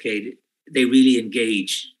next decade, they really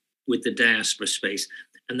engage with the diaspora space.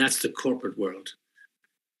 And that's the corporate world.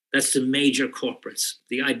 That's the major corporates,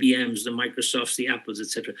 the IBMs, the Microsofts, the Apples,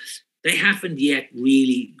 etc. They haven't yet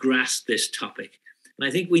really grasped this topic. And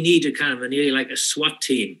I think we need to kind of nearly like a SWAT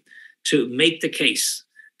team to make the case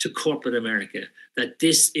to corporate America that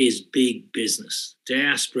this is big business.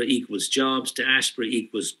 Diaspora equals jobs, diaspora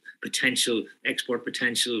equals potential, export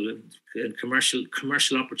potential, and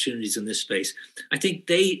commercial opportunities in this space. I think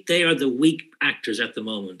they are the weak actors at the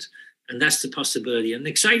moment. And that's the possibility, an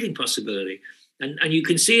exciting possibility. And you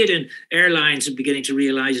can see it in airlines beginning to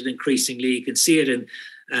realize it increasingly. You can see it in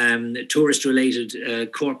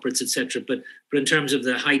tourist-related corporates, etc. But in terms of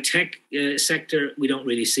the high-tech sector, we don't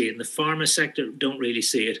really see it. In the pharma sector, don't really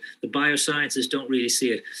see it. The biosciences don't really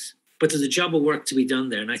see it. But there's a job of work to be done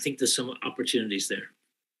there, and I think there's some opportunities there.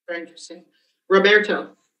 Very interesting.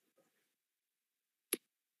 Roberto.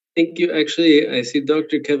 Thank you. Actually, I see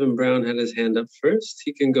Dr. Kevin Brown had his hand up first.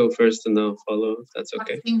 He can go first and I'll follow, if that's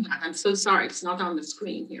okay. I'm so sorry. It's not on the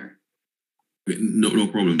screen here. No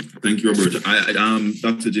problem. Thank you, Roberta.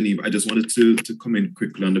 Dr. Geneva, I just wanted to comment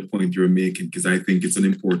quickly on the point you're making, because I think it's an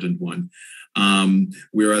important one.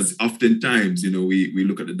 Whereas oftentimes, we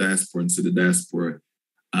look at the diaspora and say the diaspora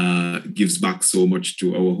gives back so much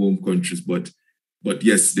to our home countries, but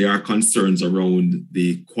yes, there are concerns around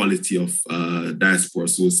the quality of diaspora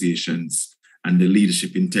associations and the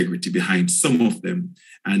leadership integrity behind some of them.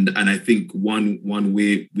 And I think one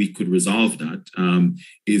way we could resolve that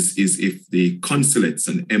is if the consulates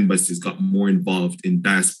and embassies got more involved in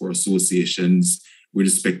diaspora associations with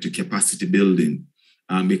respect to capacity building,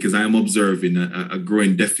 because I am observing a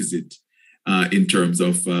growing deficit in terms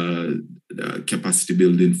of capacity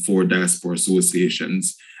building for diaspora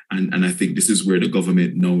associations. And I think this is where the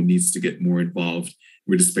government now needs to get more involved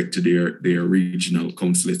with respect to their regional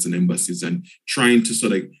consulates and embassies, and trying to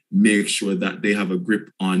sort of make sure that they have a grip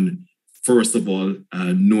on, first of all,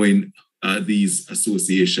 knowing these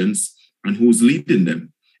associations and who's leading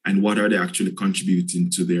them and what are they actually contributing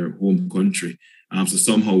to their home country. So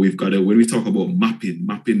somehow we've got to, when we talk about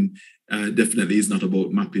mapping definitely is not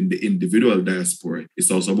about mapping the individual diaspora.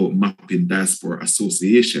 It's also about mapping diaspora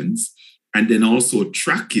associations, and then also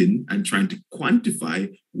tracking and trying to quantify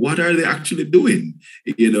what are they actually doing,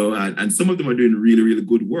 and some of them are doing really, really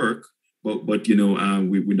good work, but we're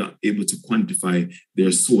not able to quantify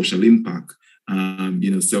their social impact.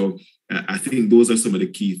 So I think those are some of the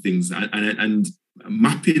key things. And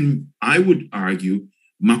mapping, I would argue,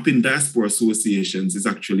 mapping diaspora associations is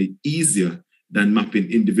actually easier than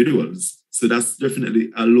mapping individuals. So that's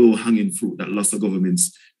definitely a low-hanging fruit that lots of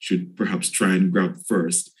governments should perhaps try and grab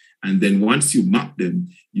first. And then once you map them,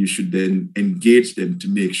 you should then engage them to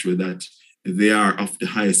make sure that they are of the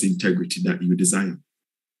highest integrity that you desire.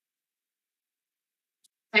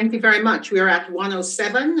 Thank you very much. We are at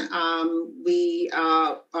 1:07. We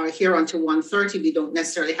are here until 1:30. We don't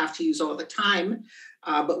necessarily have to use all the time,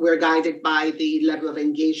 but we're guided by the level of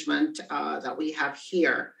engagement that we have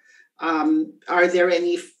here. Are there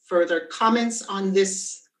any further comments on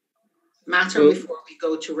this matter before we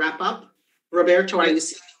go to wrap up? Roberto, are you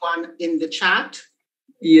seeing one in the chat?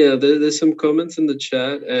 Yeah, there's some comments in the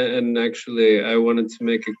chat, and actually I wanted to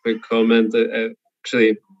make a quick comment.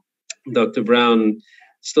 Actually, Dr. Brown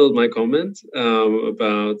stole my comment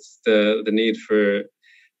about the need for,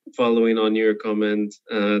 following on your comment,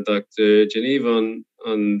 Dr. Geneve, on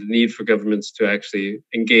the need for governments to actually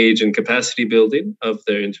engage in capacity building of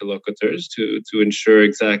their interlocutors to ensure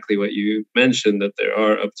exactly what you mentioned, that they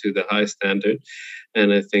are up to the high standard.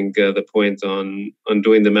 And I think the point on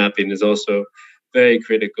doing the mapping is also very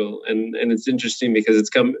critical. And it's interesting because it's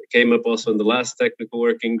came up also in the last technical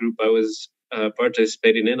working group I was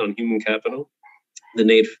participating in on human capital, the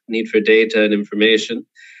need for data and information.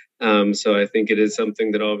 So I think it is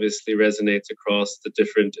something that obviously resonates across the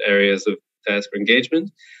different areas of diaspora engagement.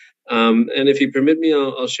 And if you permit me,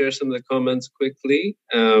 I'll share some of the comments quickly.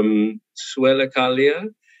 Suela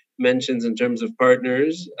Kalia mentions, in terms of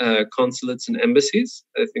partners, consulates and embassies.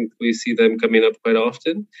 I think we see them coming up quite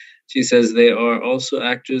often. She says they are also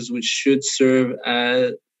actors which should serve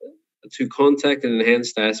to contact and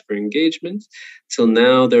enhance diaspora engagement. Till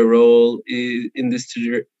now, their role in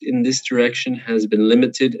this direction has been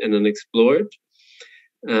limited and unexplored.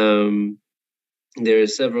 There are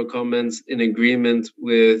several comments in agreement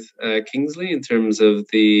with Kingsley in terms of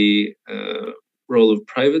the role of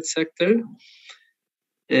private sector.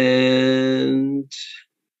 And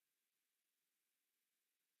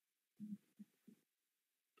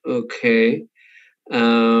okay.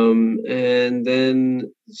 And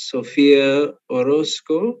then Sofia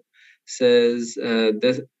Orozco says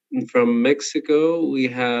from Mexico, we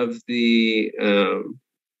have the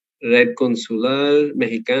Red Consular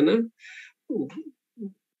Mexicana,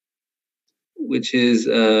 which is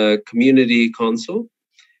a community consul,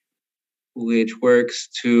 which works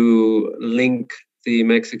to link the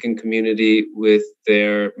Mexican community with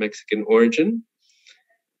their Mexican origin.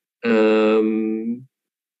 And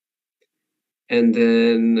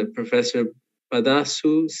then Professor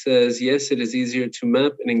Badasu says, yes, it is easier to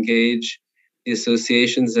map and engage the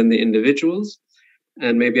associations than the individuals.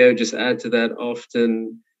 And maybe I would just add to that,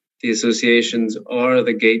 often the associations are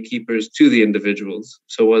the gatekeepers to the individuals.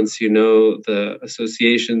 So once you know the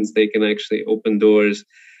associations, they can actually open doors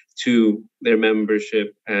to their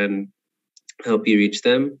membership and help you reach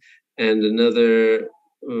them. And another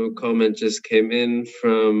comment just came in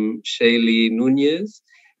from Shaylee Nunez.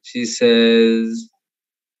 She says,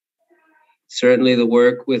 certainly the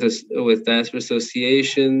work with diaspora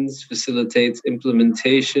associations facilitates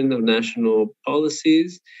implementation of national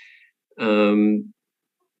policies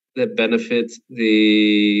that benefit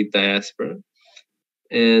the diaspora,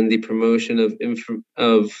 and the promotion of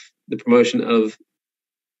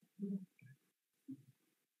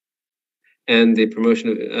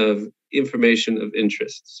information of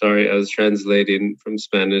interest. Sorry, I was translating from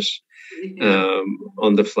Spanish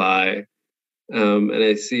on the fly. And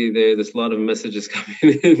I see there's a lot of messages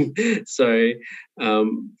coming in. Sorry.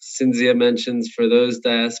 Cynthia mentions, for those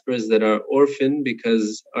diasporas that are orphaned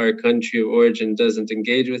because our country of origin doesn't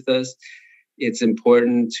engage with us, it's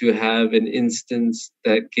important to have an instance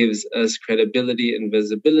that gives us credibility and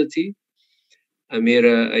visibility.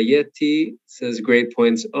 Amira Ayeti says, great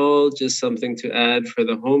points all. Just something to add for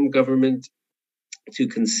the home government to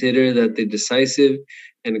consider that the decisive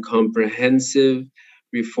and comprehensive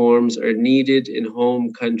reforms are needed in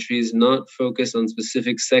home countries, not focused on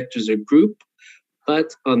specific sectors or group,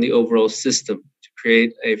 but on the overall system, to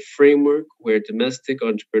create a framework where domestic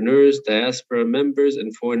entrepreneurs, diaspora members,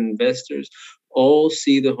 and foreign investors all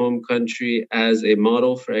see the home country as a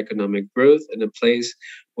model for economic growth and a place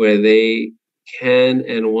where they can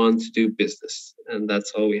and want to do business. And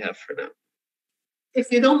that's all we have for now.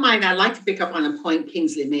 If you don't mind, I'd like to pick up on a point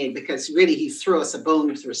Kingsley made, because really he threw us a bone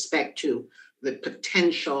with respect to the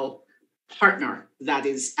potential partner that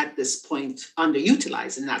is at this point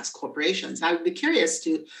underutilized, and that's corporations. I would be curious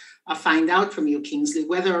to find out from you, Kingsley,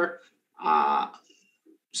 whether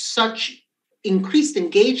such increased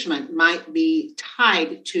engagement might be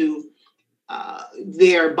tied to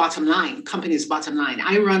their bottom line, company's bottom line.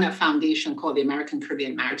 I run a foundation called the American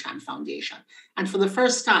Caribbean Maritime Foundation. And for the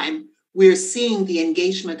first time, we're seeing the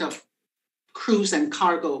engagement of cruise and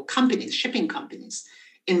cargo companies, shipping companies,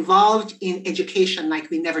 involved in education like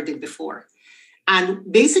we never did before.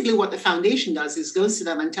 And basically what the foundation does is goes to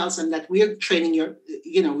them and tells them that we're training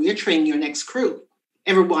your next crew,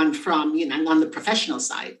 everyone from, and on the professional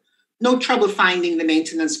side. No trouble finding the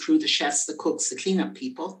maintenance crew, the chefs, the cooks, the cleanup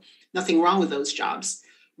people. Nothing wrong with those jobs.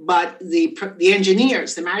 But the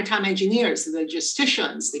engineers, the maritime engineers, the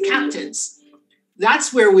logisticians, the captains,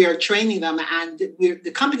 that's where we are training them. And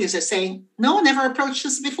the companies are saying, no one ever approached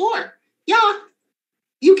us before. Yeah,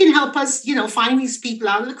 you can help us, find these people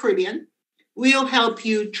out of the Caribbean. We'll help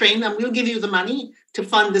you train them. We'll give you the money to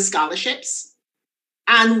fund the scholarships.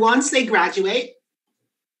 And once they graduate,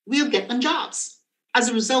 we'll get them jobs. As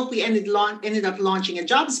a result, we ended up launching a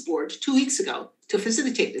jobs board 2 weeks ago to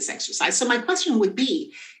facilitate this exercise. So my question would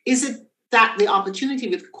be, is it that the opportunity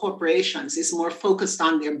with corporations is more focused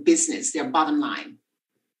on their business, their bottom line?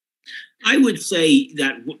 I would say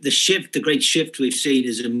that the great shift we've seen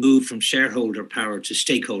is a move from shareholder power to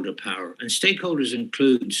stakeholder power. And stakeholders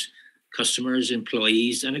includes customers,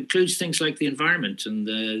 employees, and includes things like the environment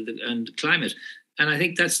and climate. And I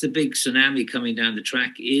think that's the big tsunami coming down the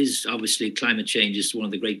track is obviously climate change is one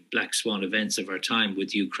of the great black swan events of our time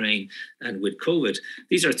with Ukraine and with COVID.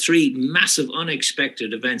 These are three massive,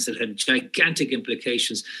 unexpected events that had gigantic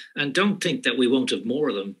implications. And don't think that we won't have more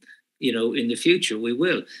of them, in the future. We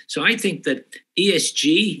will. So I think that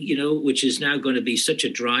ESG, which is now going to be such a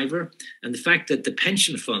driver, and the fact that the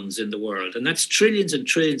pension funds in the world, and that's trillions and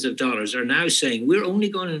trillions of dollars, are now saying we're only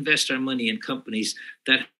going to invest our money in companies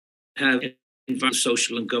that have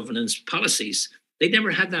social and governance policies. They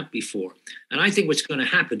never had that before. And I think what's going to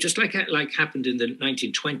happen, just like happened in the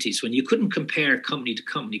 1920s, when you couldn't compare company to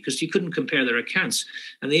company because you couldn't compare their accounts,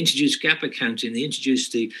 and they introduced gap accounting, they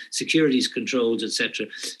introduced the securities controls, etc.,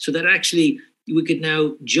 so that actually we could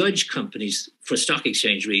now judge companies for stock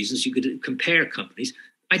exchange reasons. You could compare companies.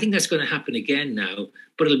 I think that's going to happen again now,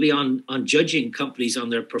 but it'll be on judging companies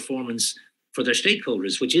on their performance for their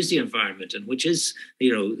stakeholders, which is the environment and which is,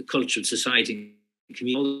 the culture, society,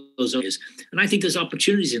 community, all those areas. And I think there's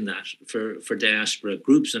opportunities in that for diaspora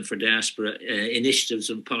groups and for diaspora initiatives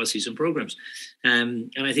and policies and programs.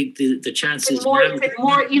 And I think the chances... Is it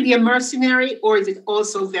more either mercenary, or is it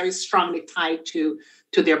also very strongly tied to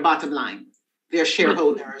their bottom line? Their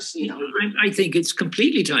shareholders, I think it's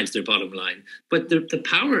completely tied to their bottom line. But the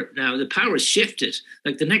power has shifted.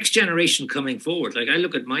 Like the next generation coming forward, like I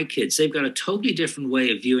look at my kids, they've got a totally different way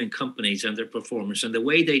of viewing companies and their performance, and the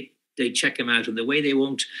way they check them out, and the way they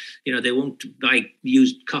won't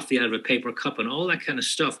use coffee out of a paper cup and all that kind of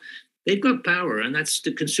stuff. They've got power, and that's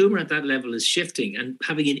the consumer at that level is shifting and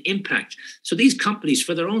having an impact. So these companies,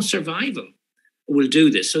 for their own survival, will do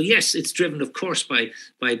this. So yes, it's driven, of course, by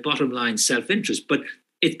bottom line self-interest, but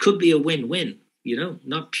it could be a win-win,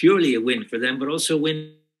 not purely a win for them, but also a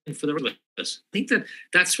win for the rest of us. I think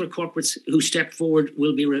that's where corporates who step forward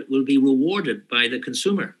will be rewarded by the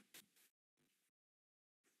consumer.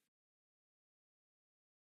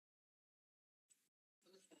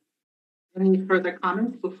 Any further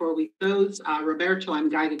comments before we close? Roberto, I'm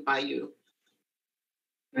guided by you.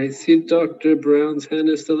 I see Dr. Brown's hand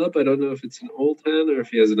is still up. I don't know if it's an old hand or if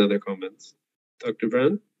he has another comment. Dr.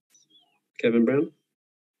 Brown? Kevin Brown?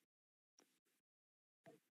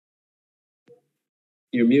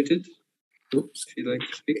 You're muted. Oops. If you'd like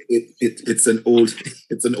to speak. It's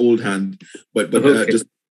an old hand, but okay.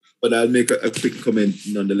 But I'll make a quick comment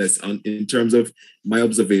nonetheless in terms of my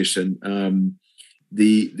observation.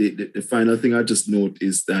 The final thing I just note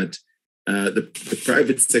is that the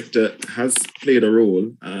private sector has played a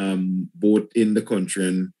role both in the country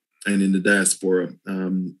and in the diaspora.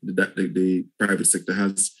 The private sector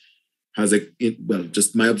has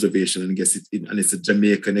just my observation, and I guess it's a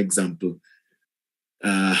Jamaican example,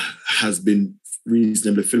 has been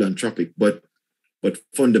reasonably philanthropic, but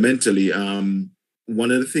fundamentally,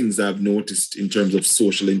 one of the things I've noticed in terms of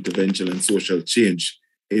social intervention and social change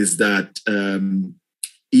is that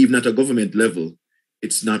even at a government level,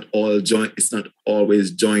 it's not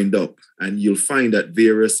always joined up. And you'll find that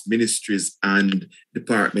various ministries and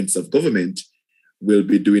departments of government will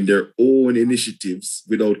be doing their own initiatives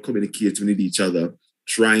without communicating with each other,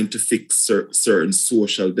 trying to fix certain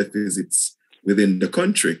social deficits within the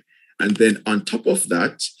country. And then on top of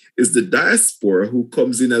that is the diaspora who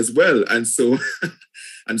comes in as well. And so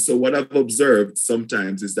what I've observed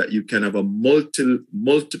sometimes is that you can have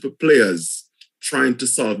multiple players trying to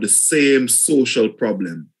solve the same social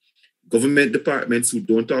problem, government departments who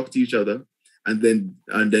don't talk to each other, and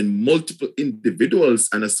then multiple individuals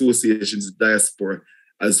and associations of diaspora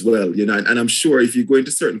as well. You know, and I'm sure if you go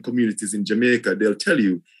into certain communities in Jamaica, they'll tell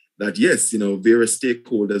you that yes, you know, various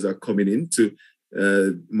stakeholders are coming into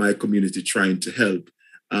my community trying to help.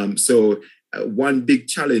 So one big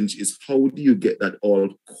challenge is how do you get that all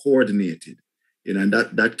coordinated? You know, and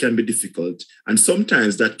that can be difficult. And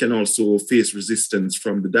sometimes that can also face resistance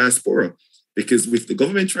from the diaspora, because if the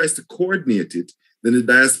government tries to coordinate it, then the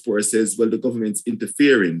diaspora says, well, the government's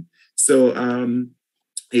interfering. So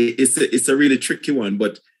it's a really tricky one,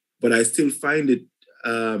 but I still find it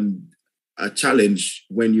a challenge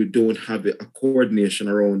when you don't have a coordination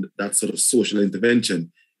around that sort of social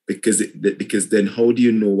intervention, because then how do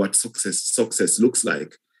you know what success looks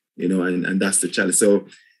like? You know, and that's the challenge. So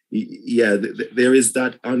yeah, there is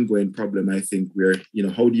that ongoing problem, I think, where, you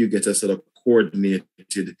know, how do you get a sort of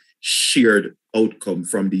coordinated, shared outcome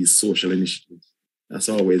from these social initiatives? That's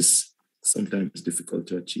always sometimes difficult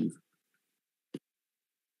to achieve.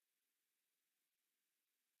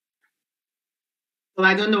 Well,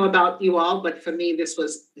 I don't know about you all, but for me, this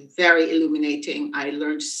was very illuminating. I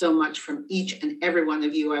learned so much from each and every one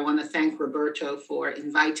of you. I want to thank Roberto for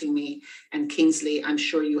inviting me, and Kingsley, I'm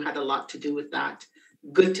sure you had a lot to do with that.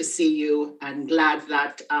 Good to see you, and glad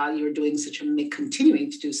that you're doing continuing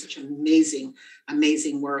to do such amazing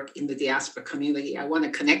work in the diaspora community. I want to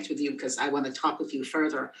connect with you because I want to talk with you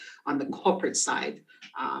further on the corporate side,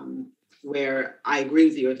 where I agree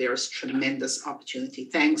with you, there's tremendous opportunity.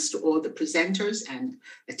 Thanks to all the presenters and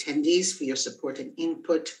attendees for your support and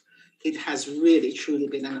input. It has really, truly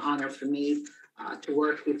been an honor for me to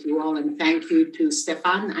work with you all. And thank you to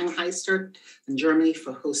Stefan Angheister in Germany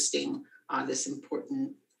for hosting this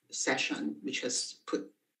important session, which has put,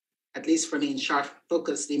 at least for me, in sharp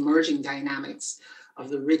focus, the emerging dynamics of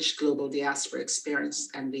the rich global diaspora experience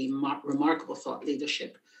and the remarkable thought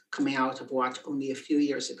leadership coming out of what only a few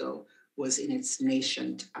years ago was in its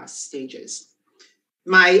nascent stages.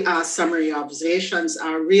 My summary observations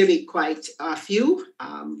are really quite a few,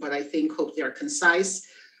 but I hope they're concise.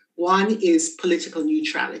 One is political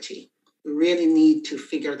neutrality. We really need to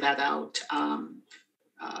figure that out.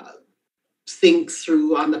 Think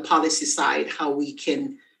through on the policy side how we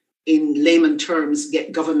can, in layman terms,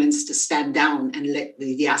 get governments to stand down and let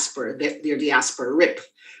their diaspora rip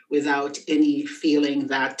without any feeling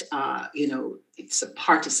that it's a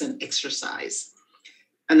partisan exercise.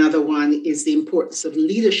 Another one is the importance of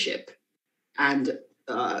leadership and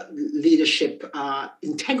leadership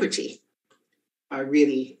integrity are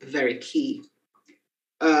really very key.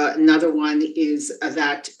 Another one is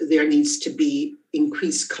that there needs to be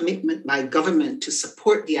increased commitment by government to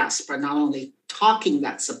support diaspora, not only talking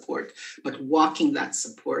that support, but walking that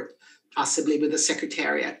support, possibly with a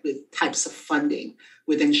secretariat, with types of funding,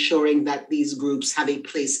 with ensuring that these groups have a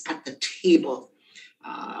place at the table,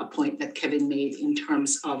 a point that Kevin made in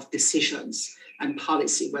terms of decisions and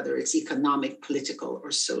policy, whether it's economic, political,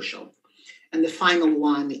 or social. And the final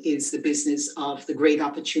one is the business of the great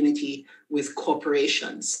opportunity with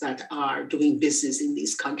corporations that are doing business in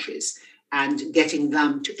these countries and getting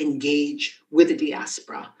them to engage with the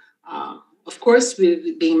diaspora. Of course,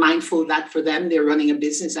 we're being mindful that for them, they're running a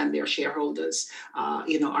business and their shareholders,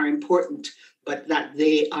 are important, but that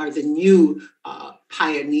they are the new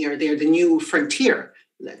pioneer, they're the new frontier,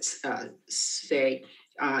 let's say,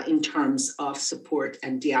 in terms of support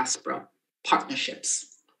and diaspora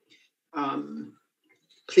partnerships.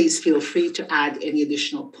 Please feel free to add any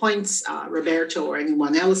additional points, Roberto or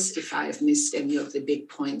anyone else, if I have missed any of the big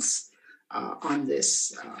points on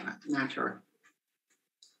this matter.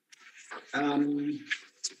 I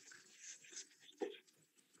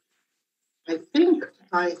think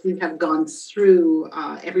we have gone through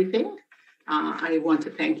everything. I want to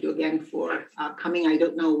thank you again for coming. I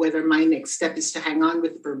don't know whether my next step is to hang on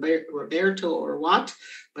with Roberto or what,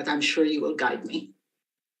 but I'm sure you will guide me.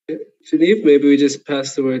 Genevieve, maybe we just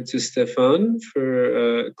pass the word to Stefan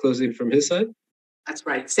for closing from his side. That's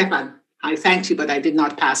right. Stefan, I thanked you, but I did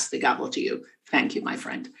not pass the gavel to you. Thank you, my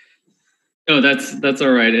friend. No, that's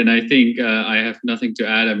all right. And I think I have nothing to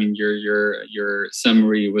add. I mean, your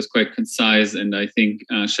summary was quite concise, and I think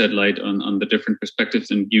shed light on the different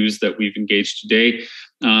perspectives and views that we've engaged today.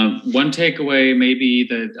 One takeaway maybe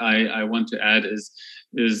that I want to add is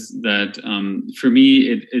that for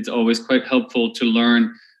me, it's always quite helpful to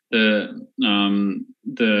learn the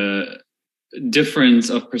difference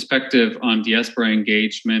of perspective on diaspora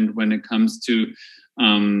engagement when it comes to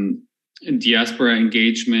diaspora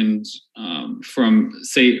engagement from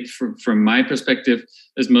my perspective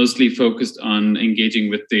is mostly focused on engaging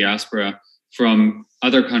with diaspora from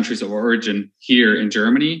other countries of origin here in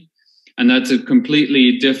Germany. And that's a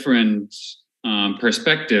completely different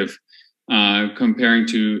perspective comparing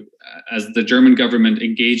to as the German government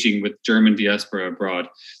engaging with German diaspora abroad.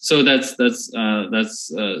 So that's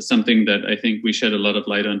something that I think we shed a lot of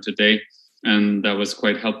light on today, and that was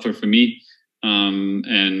quite helpful for me.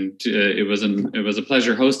 It was a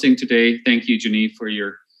pleasure hosting today. Thank you, Jenny, for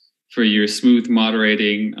your smooth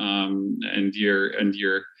moderating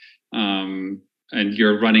and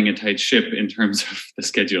you're running a tight ship in terms of the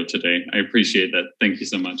schedule today. I appreciate that. Thank you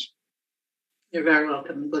so much. You're very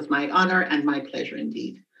welcome. It was my honor and my pleasure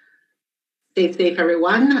indeed. Stay safe,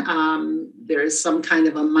 everyone. There is some kind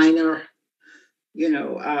of a minor,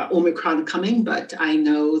 Omicron coming, but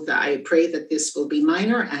I pray that this will be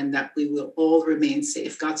minor and that we will all remain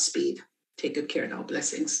safe. Godspeed. Take good care now.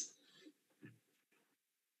 Blessings.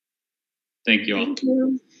 Thank you all. Thank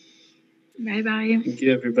you. Bye-bye. Thank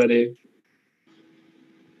you, everybody.